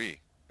 I agree.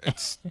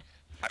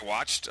 I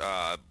watched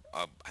I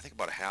think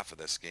about half of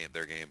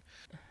their game,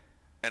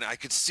 and I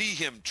could see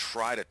him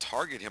try to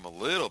target him a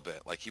little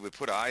bit. Like, he would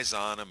put eyes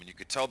on him, and you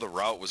could tell the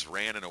route was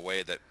ran in a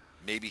way that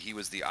maybe he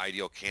was the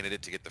ideal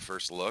candidate to get the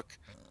first look.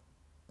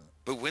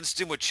 But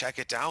Winston would check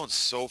it down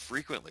so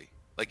frequently.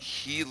 Like,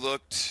 he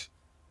looked.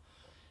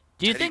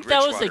 Do you think that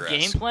was a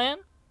game plan?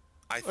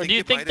 Or do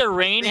you think the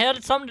rain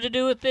had something to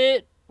do with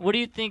it? What do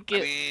you think?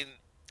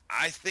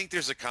 I think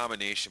there's a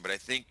combination, but I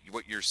think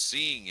what you're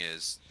seeing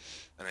is,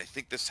 and I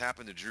think this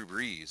happened to Drew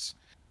Brees,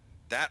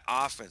 that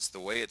offense,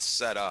 the way it's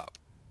set up,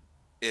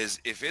 is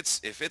if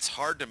it's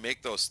hard to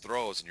make those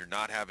throws and you're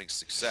not having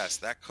success,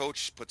 that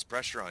coach puts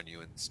pressure on you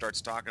and starts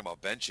talking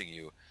about benching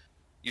you.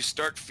 You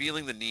start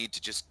feeling the need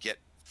to just get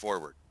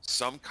forward,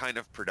 some kind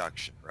of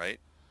production, right?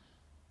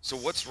 So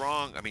what's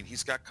wrong? I mean,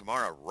 he's got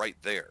Kamara right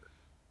there.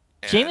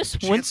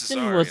 Jameis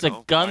Winston was a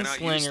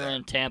gunslinger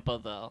in Tampa,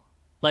 though.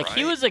 Like,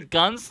 he was a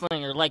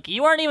gunslinger. Like,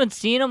 you aren't even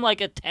seeing him, like,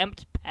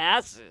 attempt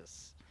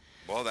passes.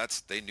 Well,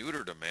 they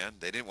neutered him, man.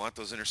 They didn't want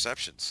those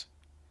interceptions,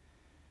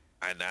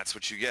 and that's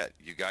what you get.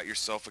 You got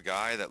yourself a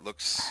guy that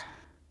looks.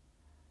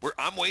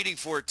 I'm waiting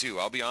for it too.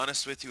 I'll be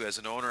honest with you, as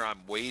an owner,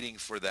 I'm waiting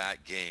for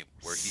that game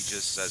where he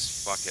just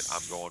says, "Fuck it,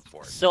 I'm going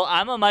for it." So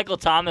I'm a Michael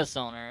Thomas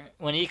owner.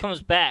 When he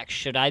comes back,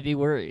 should I be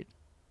worried?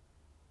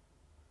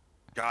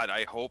 God,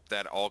 I hope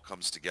that all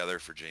comes together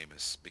for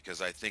Jameis,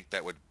 because I think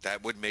that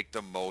would make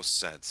the most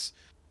sense.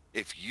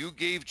 If you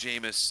gave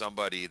Jameis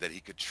somebody that he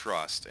could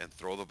trust and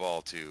throw the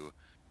ball to,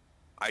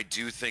 I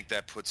do think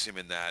that puts him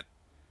in that,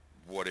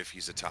 what if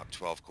he's a top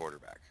 12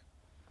 quarterback?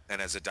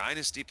 And as a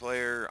dynasty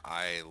player,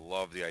 I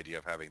love the idea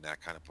of having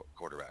that kind of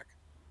quarterback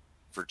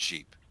for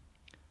cheap.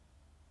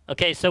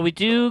 Okay, so we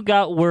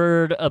got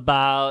word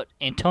about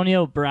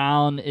Antonio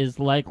Brown is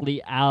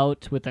likely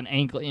out with an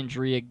ankle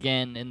injury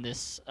again in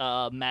this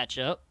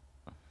matchup.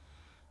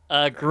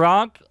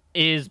 Gronk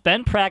is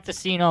been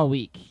practicing all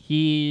week.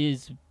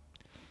 He's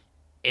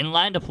in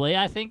line to play,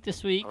 I think,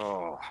 this week.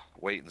 Oh,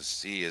 wait and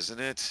see, isn't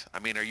it? I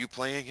mean, are you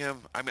playing him?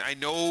 I mean, I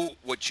know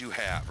what you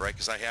have, right?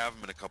 Because I have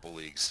him in a couple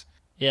leagues.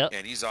 Yep.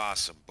 And he's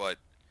awesome, but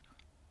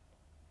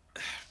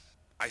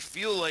I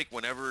feel like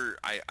whenever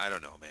I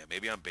don't know, man,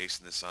 maybe I'm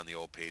basing this on the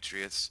old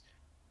Patriots,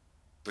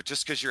 but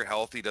just because you're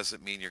healthy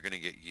doesn't mean you're going to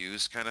get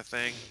used, kind of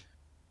thing.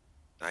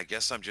 I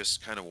guess I'm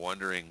just kind of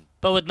wondering.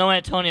 But with no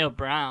Antonio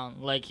Brown,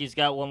 like, he's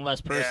got one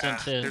less person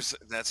to.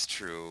 That's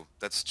true.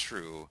 That's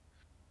true.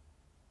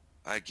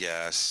 I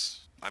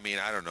guess. I mean,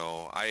 I don't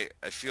know. I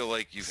feel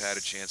like you've had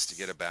a chance to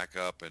get a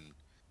backup, and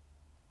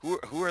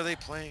who are they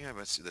playing? I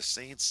must see the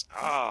Saints.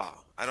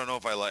 I don't know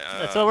if I like.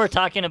 That's what we're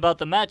talking about,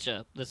 the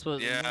matchup. This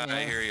was. Yeah,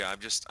 I hear you.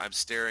 I'm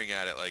staring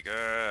at it like,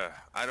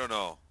 I don't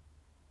know.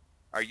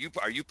 Are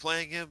you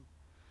playing him?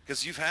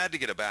 Because you've had to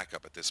get a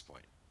backup at this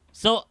point.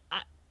 So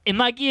in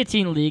my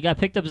guillotine league, I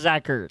picked up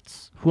Zach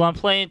Ertz, who I'm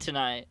playing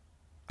tonight,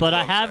 but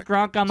I have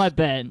Gronk on my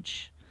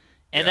bench,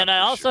 and then I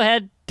also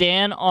had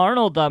Dan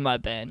Arnold on my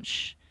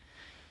bench,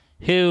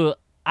 who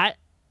I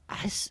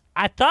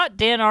thought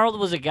Dan Arnold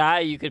was a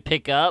guy you could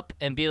pick up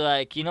and be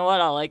like, you know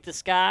what, I like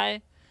this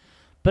guy.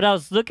 But I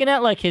was looking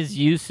at, like, his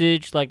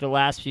usage, like, the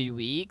last few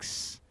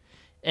weeks,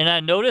 and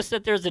I noticed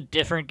that there's a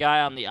different guy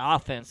on the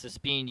offense that's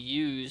being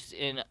used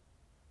in,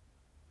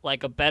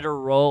 like, a better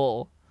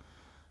role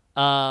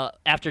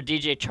after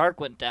DJ Chark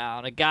went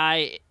down. A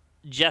guy,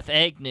 Jeff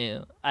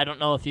Agnew. I don't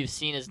know if you've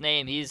seen his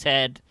name. He's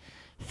had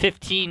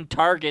 15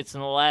 targets in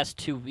the last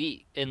 2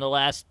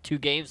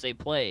 games they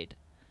played.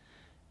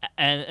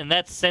 And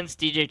that's since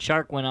DJ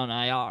Chark went on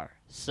IR.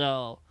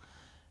 So,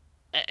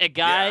 a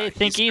guy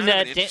thinking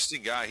that an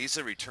interesting guy. He's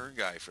a return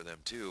guy for them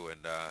too,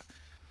 and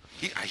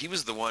he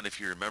was the one, if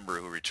you remember,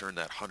 who returned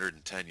that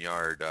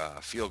 110-yard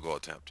field goal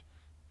attempt.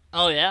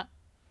 Oh yeah.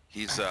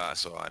 He's so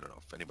I don't know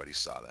if anybody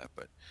saw that,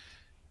 but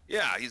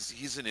yeah,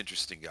 he's an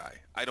interesting guy.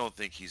 I don't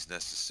think he's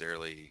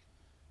necessarily.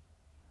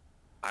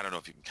 I don't know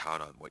if you can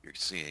count on what you're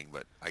seeing,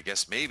 but I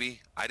guess maybe.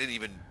 I didn't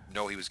even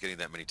know he was getting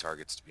that many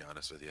targets, to be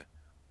honest with you.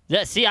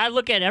 Yeah, see, I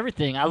look at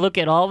everything. I look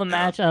at all the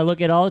matches. I look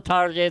at all the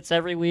targets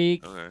every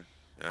week. Okay.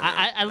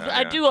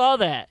 I do all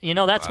that. You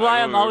know, that's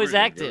why I'm always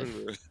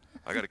active.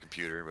 I got a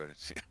computer,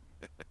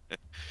 but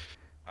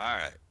all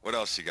right. What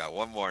else you got?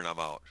 One more and I'm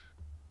out.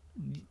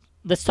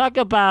 Let's talk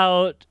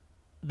about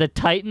the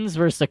Titans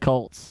versus the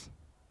Colts.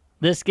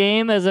 This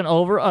game is an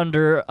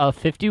over-under of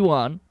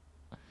 51.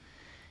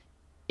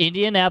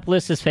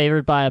 Indianapolis is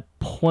favored by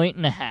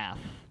 1.5.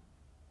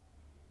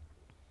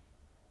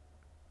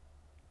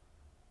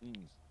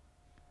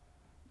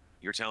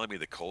 You're telling me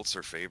the Colts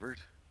are favored?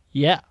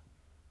 Yeah.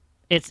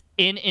 It's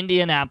in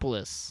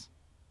Indianapolis.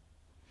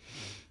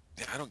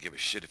 Man, I don't give a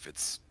shit if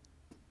it's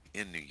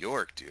in New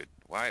York, dude.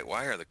 Why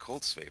are the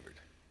Colts favored?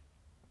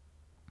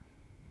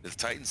 Do the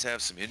Titans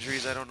have some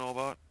injuries I don't know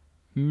about?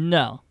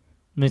 No.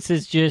 This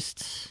is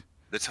just...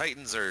 The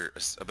Titans are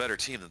a better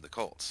team than the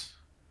Colts,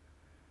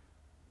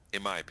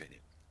 in my opinion.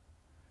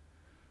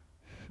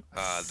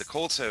 The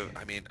Colts have,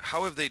 I mean,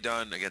 how have they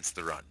done against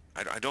the run?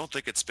 I don't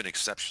think it's been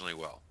exceptionally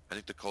well. I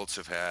think the Colts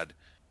have had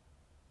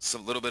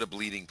some little bit of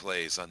bleeding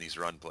plays on these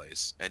run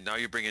plays. And now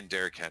you bring in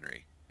Derrick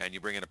Henry, and you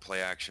bring in a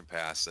play-action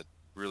pass that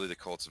really the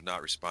Colts have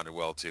not responded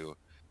well to.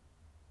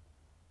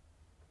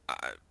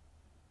 I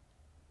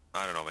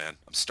don't know, man.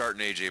 I'm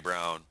starting A.J.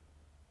 Brown.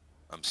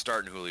 I'm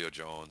starting Julio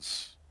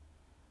Jones.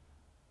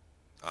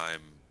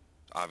 I'm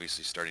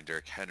obviously starting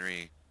Derrick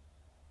Henry.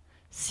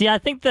 See, I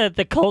think that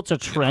the Colts are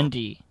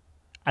trendy.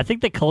 I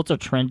think the Colts are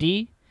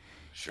trendy.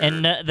 Sure.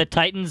 And the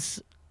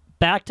Titans,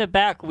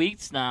 back-to-back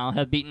weeks now,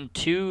 have beaten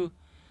two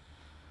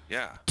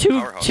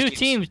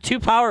teams.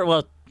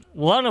 Well,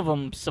 one of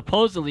them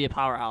supposedly a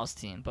powerhouse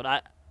team, but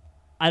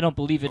I don't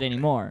believe it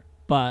anymore.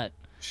 But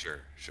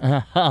sure.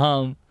 Sure.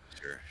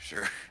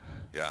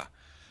 Yeah.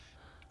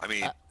 I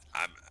mean,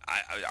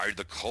 are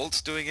the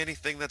Colts doing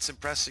anything that's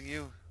impressing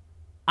you?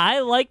 I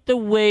like the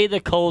way the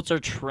Colts are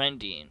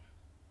trending.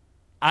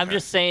 I'm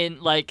just saying,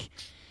 like,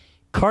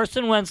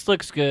 Carson Wentz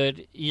looks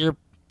good.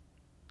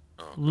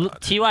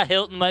 T.Y.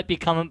 Hilton might be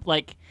coming.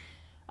 Like,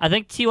 I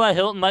think T.Y.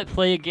 Hilton might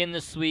play again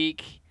this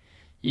week.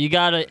 You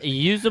got a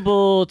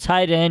usable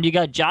tight end. You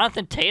got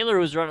Jonathan Taylor,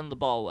 who's running the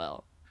ball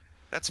well.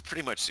 That's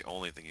pretty much the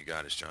only thing you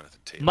got is Jonathan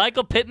Taylor.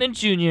 Michael Pittman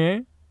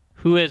Jr.,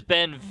 who has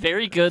been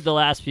very good the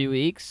last few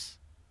weeks.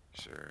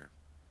 Sure.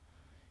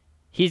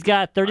 He's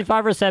got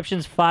 35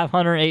 receptions,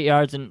 508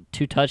 yards, and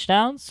 2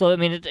 touchdowns. So, I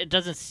mean, it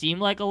doesn't seem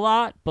like a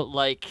lot, but,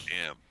 like...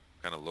 Damn.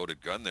 Kind of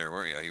loaded gun there,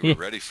 weren't you? You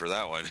were ready for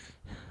that one.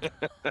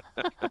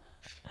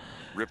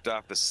 Ripped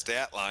off the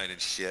stat line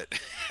and shit.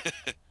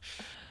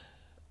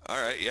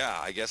 All right, yeah,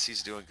 I guess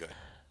he's doing good.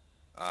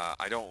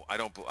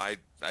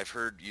 I've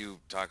heard you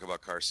talk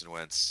about Carson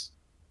Wentz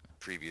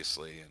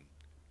previously, and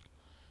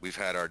we've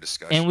had our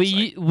discussions. And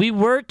we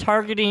were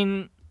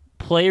targeting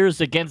players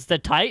against the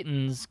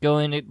Titans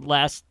going the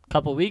last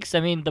couple weeks.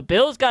 I mean, the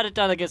Bills got it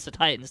done against the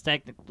Titans,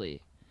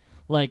 technically,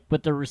 like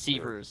with the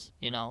receivers,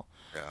 you know.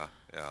 Yeah,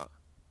 yeah.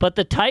 But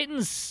the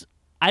Titans,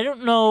 I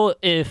don't know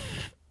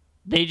if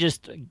they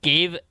just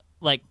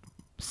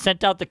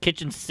sent out the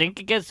kitchen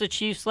sink against the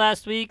Chiefs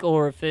last week,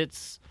 or if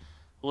it's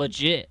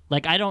legit.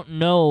 Like, I don't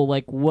know,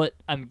 like, what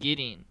I'm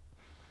getting.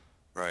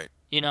 Right.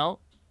 You know,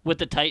 with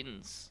the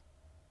Titans.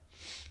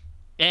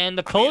 And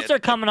the Colts are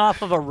coming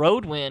off of a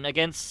road win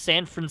against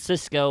San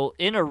Francisco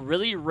in a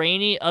really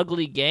rainy,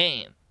 ugly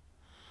game.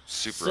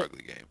 Super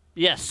ugly game.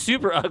 Yeah,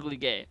 super ugly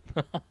game.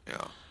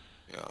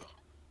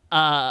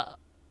 Yeah.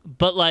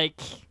 But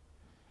like,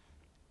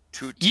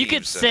 you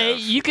could say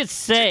two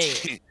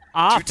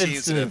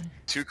teams that have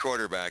 2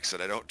 quarterbacks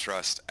that I don't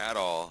trust at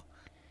all,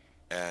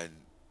 and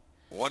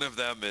one of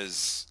them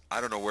is,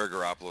 I don't know where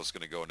Garoppolo's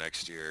going to go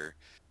next year,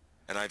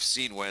 and I've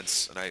seen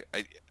Wentz, and I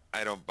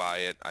don't buy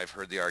it. I've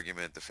heard the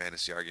argument, the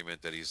fantasy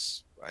argument, that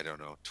he's, I don't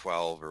know,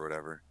 12 or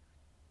whatever.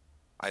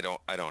 I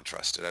don't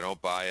trust it. I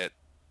don't buy it.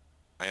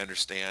 I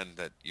understand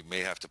that you may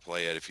have to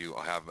play it if you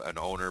have an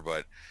owner,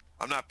 but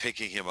I'm not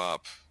picking him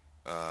up.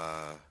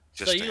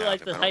 Just so you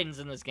like the Titans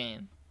in this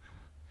game?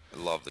 I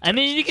love the Titans. I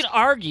mean, you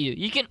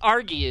can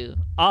argue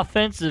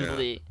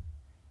offensively. Yeah.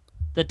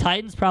 The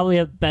Titans probably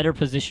have better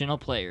positional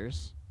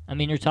players. I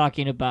mean, you're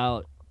talking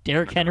about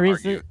Derrick Henry.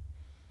 Who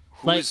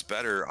is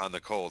better on the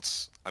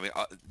Colts? I mean,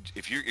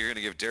 if you're going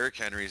to give Derrick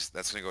Henry's,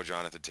 that's going to go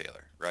Jonathan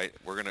Taylor, right?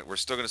 We're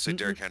still going to say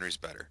Derrick Henry's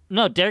better.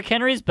 No, Derrick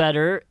Henry's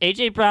better.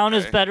 A.J. Brown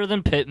is better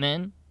than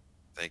Pittman.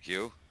 Thank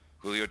you.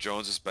 Julio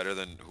Jones is better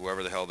than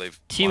whoever the hell they've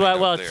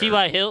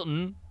T.Y.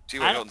 Hilton.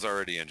 T.Y. Hilton's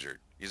already injured.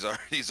 He's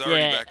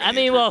already back. I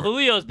mean,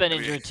 Julio's been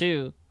injured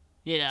too.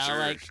 You know,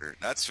 sure.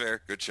 That's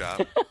fair. Good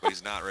job. But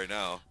he's not right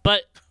now.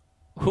 But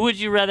who would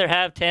you rather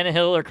have,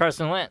 Tannehill or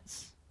Carson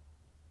Wentz?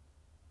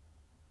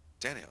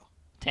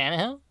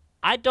 Tannehill?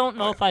 I don't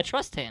know if I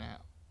trust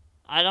Tannehill.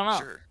 I don't know.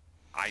 Sure.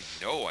 I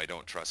know I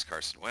don't trust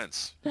Carson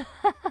Wentz.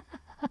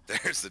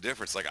 There's the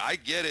difference. Like, I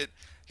get it.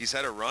 He's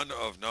had a run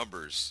of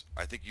numbers.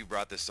 I think you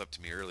brought this up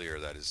to me earlier,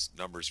 that his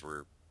numbers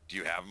were... Do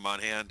you have them on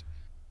hand?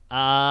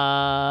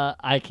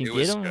 I can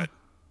get them. Good.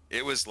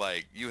 It was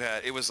like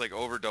it was like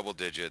over double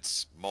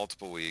digits,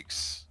 multiple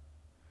weeks.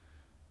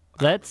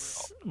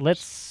 Let's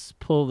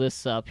pull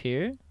this up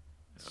here. Okay.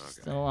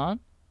 Still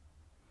on?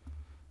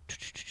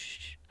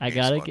 I Game's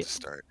gotta fun get. To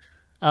start.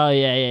 Oh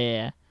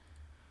yeah.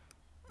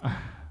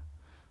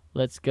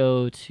 Let's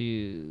go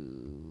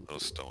to. A little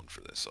stoned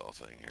for this all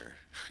thing here.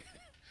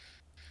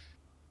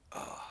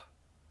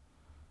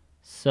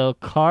 So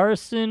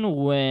Carson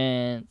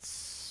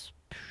Wentz.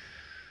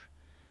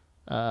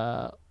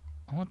 I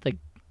want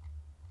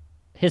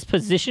his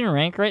position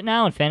rank right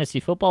now in fantasy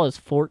football is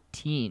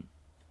 14.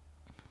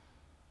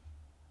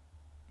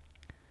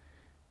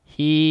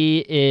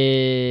 He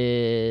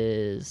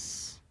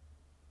is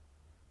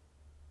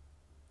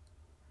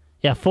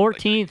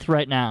 14th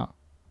right now.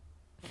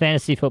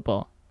 Fantasy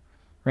football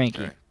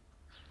ranking.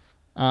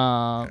 Okay.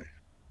 I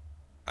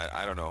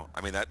don't know.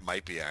 I mean, that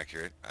might be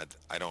accurate.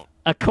 I don't.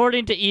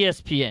 According to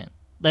ESPN,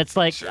 that's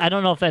like sure. I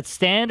don't know if that's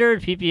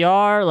standard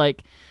PPR.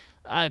 Like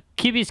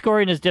QB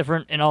scoring is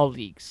different in all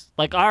leagues.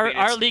 Like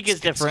our league is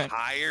different.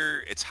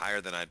 It's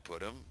higher than I'd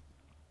put him,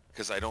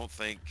 because I don't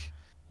think.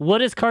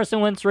 What is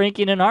Carson Wentz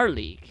ranking in our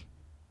league?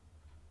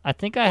 I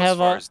think I have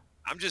a.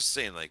 I'm just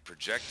saying, like,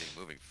 projecting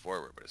moving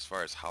forward, but as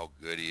far as how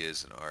good he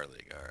is in our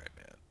league, all right,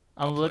 man.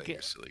 I'm looking.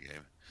 Your silly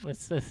game.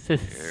 What's this?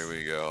 Here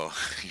we go.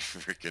 You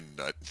freaking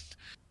nut.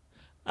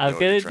 I'm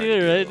gonna do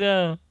it right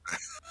now.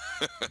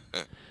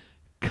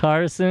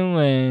 Carson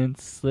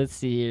Wentz. Let's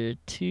see here.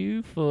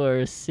 2,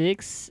 4,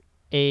 6,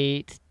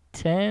 8,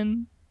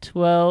 10,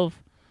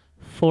 12,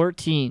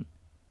 14.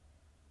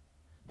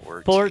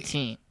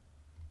 14.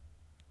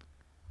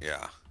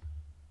 Yeah.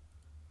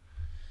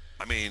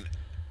 I mean,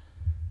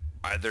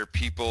 are there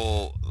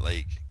people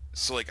like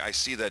I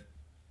see that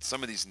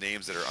some of these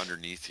names that are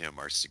underneath him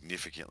are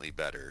significantly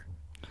better.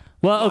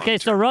 Well, okay,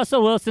 so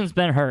Russell Wilson's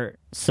been hurt.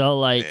 So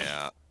like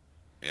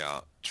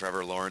Yeah.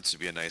 Trevor Lawrence would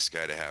be a nice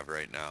guy to have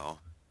right now.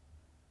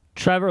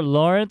 Trevor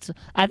Lawrence?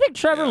 I think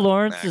Trevor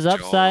Lawrence is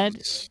upside.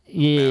 Jones,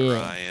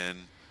 yeah.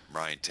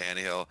 Ryan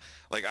Tannehill.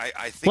 Like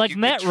I think like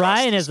Matt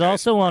Ryan is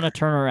also on a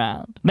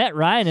turnaround. Matt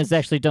Ryan has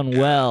actually done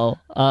well.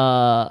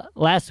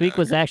 Last week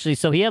was actually,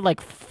 so he had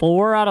like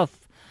 4 out of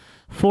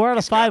 4 out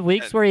of He's got 5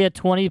 weeks that- where he had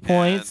 20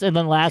 points, and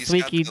then last he's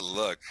week got he. the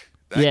look.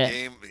 That Yeah.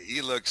 game,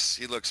 he looks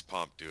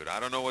pumped, dude. I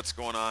don't know what's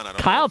going on. I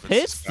don't Kyle know if it's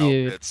Pitts, Kyle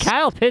dude. Pitts.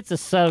 Kyle Pitts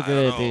is so I don't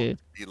good, know. dude.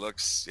 He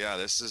looks. Yeah,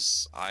 this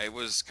is. I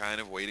was kind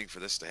of waiting for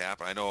this to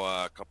happen. I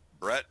know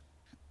Brett,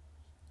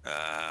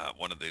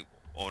 one of the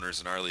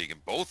owners in our league, in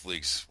both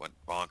leagues, went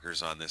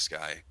bonkers on this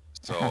guy.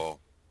 So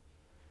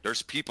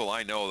there's people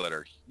I know that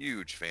are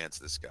huge fans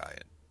of this guy,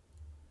 and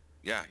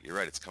yeah, you're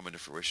right. It's coming to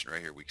fruition right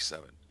here, week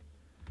 7.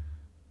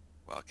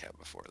 Wildcat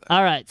before that.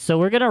 All right, so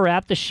we're gonna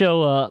wrap the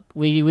show up.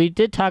 We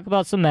did talk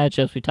about some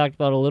matchups. We talked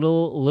about a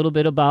little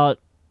bit about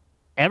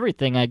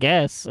everything, I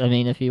guess. I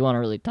mean, if you want to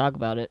really talk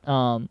about it,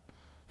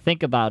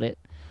 think about it.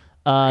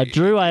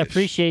 Drew, I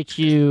appreciate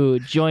you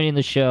joining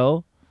the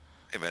show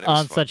Hey, man, it was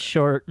on fun, such man.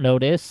 short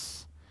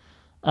notice.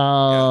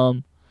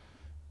 Thanks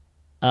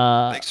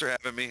for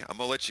having me. I'm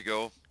gonna let you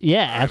go. Yeah,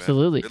 All right, man.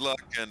 absolutely. Good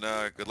luck and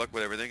good luck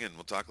with everything, and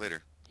we'll talk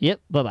later.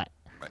 Yep. Bye-bye.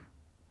 Bye.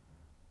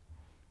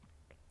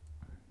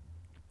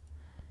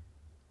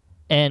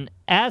 And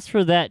as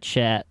for that,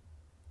 chat,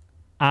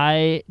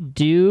 I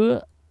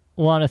do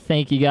want to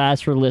thank you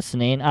guys for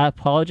listening. I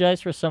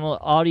apologize for some of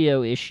the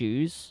audio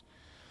issues.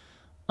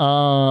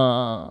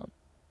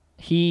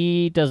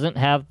 He doesn't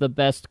have the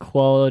best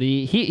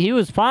quality. He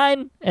was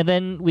fine, and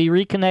then we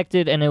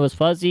reconnected, and it was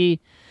fuzzy.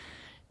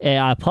 And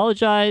I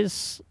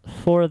apologize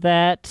for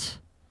that.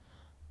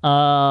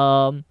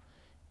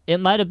 It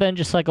might have been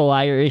just like a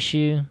wire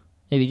issue.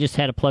 Maybe you just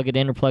had to plug it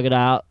in or plug it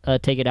out,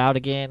 take it out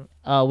again.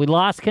 We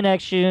lost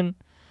connection.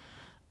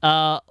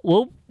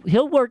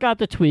 He'll work out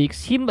the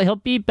tweaks. He'll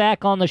be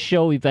back on the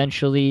show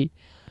eventually.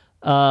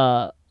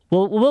 We'll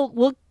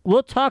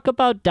talk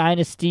about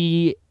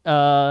Dynasty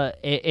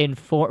in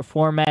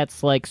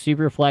formats like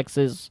super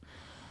flexes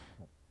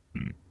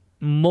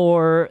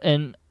more,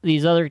 and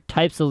these other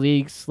types of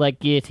leagues like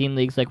guillotine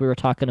leagues like we were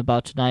talking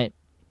about tonight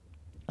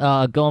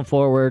going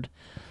forward.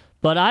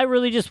 But I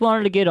really just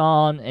wanted to get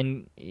on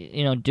and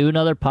do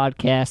another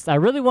podcast. I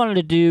really wanted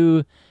to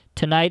do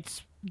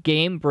tonight's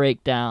game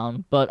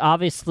breakdown, but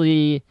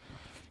obviously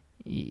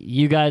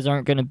you guys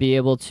aren't going to be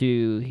able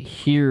to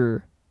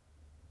hear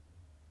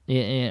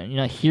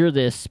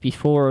this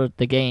before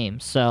the game.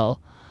 So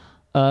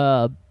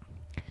I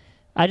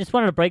just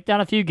wanted to break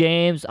down a few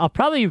games. I'll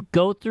probably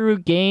go through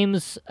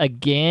games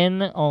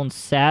again on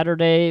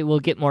Saturday. We'll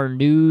get more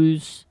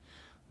news,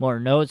 more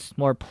notes,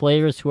 more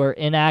players who are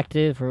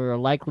inactive, who are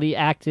likely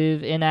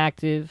active,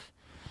 inactive,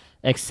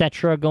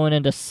 etc. going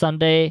into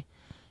Sunday.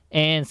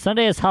 And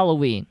Sunday is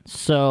Halloween.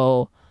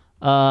 So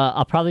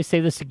I'll probably say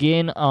this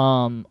again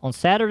on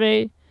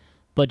Saturday,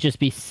 but just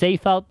be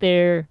safe out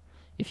there.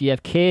 If you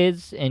have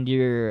kids and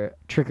you're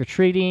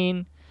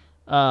trick-or-treating,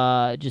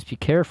 just be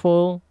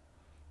careful.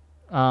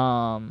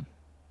 And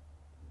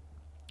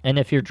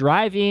if you're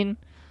driving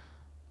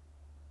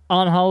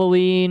on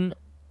Halloween,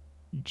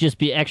 just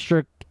be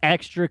extra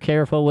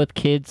careful with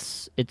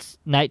kids. It's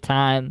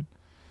nighttime.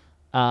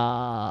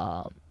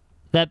 That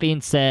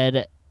being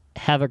said,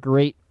 have a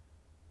great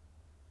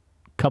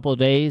couple of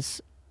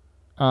days.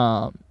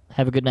 Have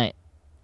a good night.